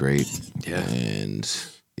shit is great. Yeah. And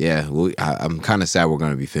yeah, I'm kind of sad we're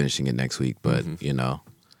going to be finishing it next week, but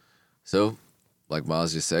So, like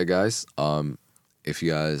Miles just said, guys, if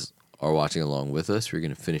you guys are watching along with us, we're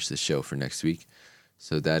going to finish the show for next week.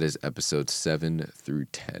 So that is episodes 7 through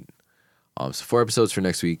 10. So 4 episodes for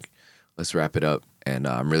next week. Let's wrap it up. And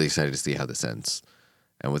I'm really excited to see how this ends.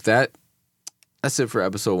 And with that, that's it for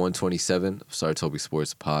episode 127 of Sartobi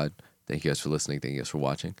Sports Pod. Thank you guys for listening. Thank you guys for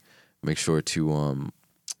watching. Make sure to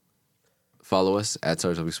follow us at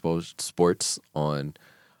Sartobi Sports on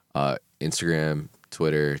Instagram,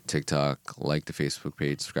 Twitter, TikTok. Like the Facebook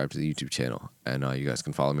page. Subscribe to the YouTube channel. And you guys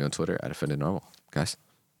can follow me on Twitter at Offended Normal. Guys.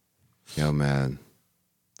 Yo, man.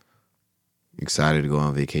 Excited to go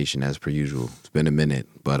on vacation as per usual. It's been a minute.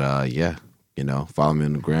 But, yeah, you know, follow me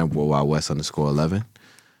on the gram, WorldWideWest_11.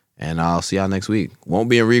 And I'll see y'all next week. Won't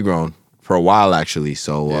be in Regrown for a while, actually.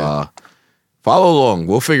 So follow along.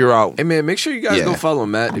 We'll figure out. Hey, man, make sure you guys Yeah. go follow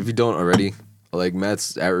Matt if you don't already. Like,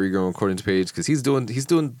 Matt's at Regrown According's page because he's doing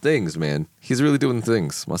things, man. He's really doing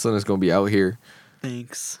things. My son is going to be out here.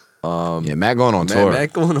 Thanks. Yeah, Matt going on tour.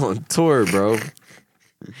 Matt going on tour, bro.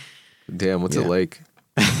 Damn, what's it Yeah. like?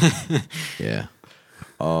 Yeah.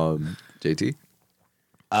 JT?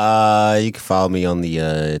 You can follow me on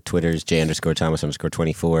the Twitters,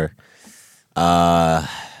 J_Thomas_24.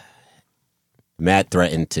 Matt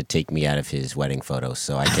threatened to take me out of his wedding photos,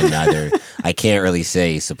 so I can I can't really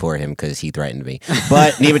say support him because he threatened me.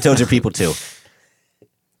 But nematodes are people too.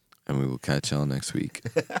 And we will catch y'all next week.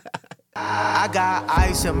 I got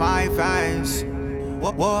ice in my veins.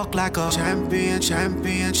 Walk like a champion,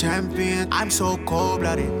 champion, champion. I'm so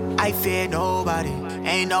cold-blooded, I fear nobody.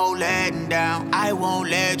 Ain't no letting down, I won't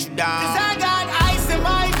let you down. 'Cause I got ice in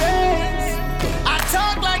my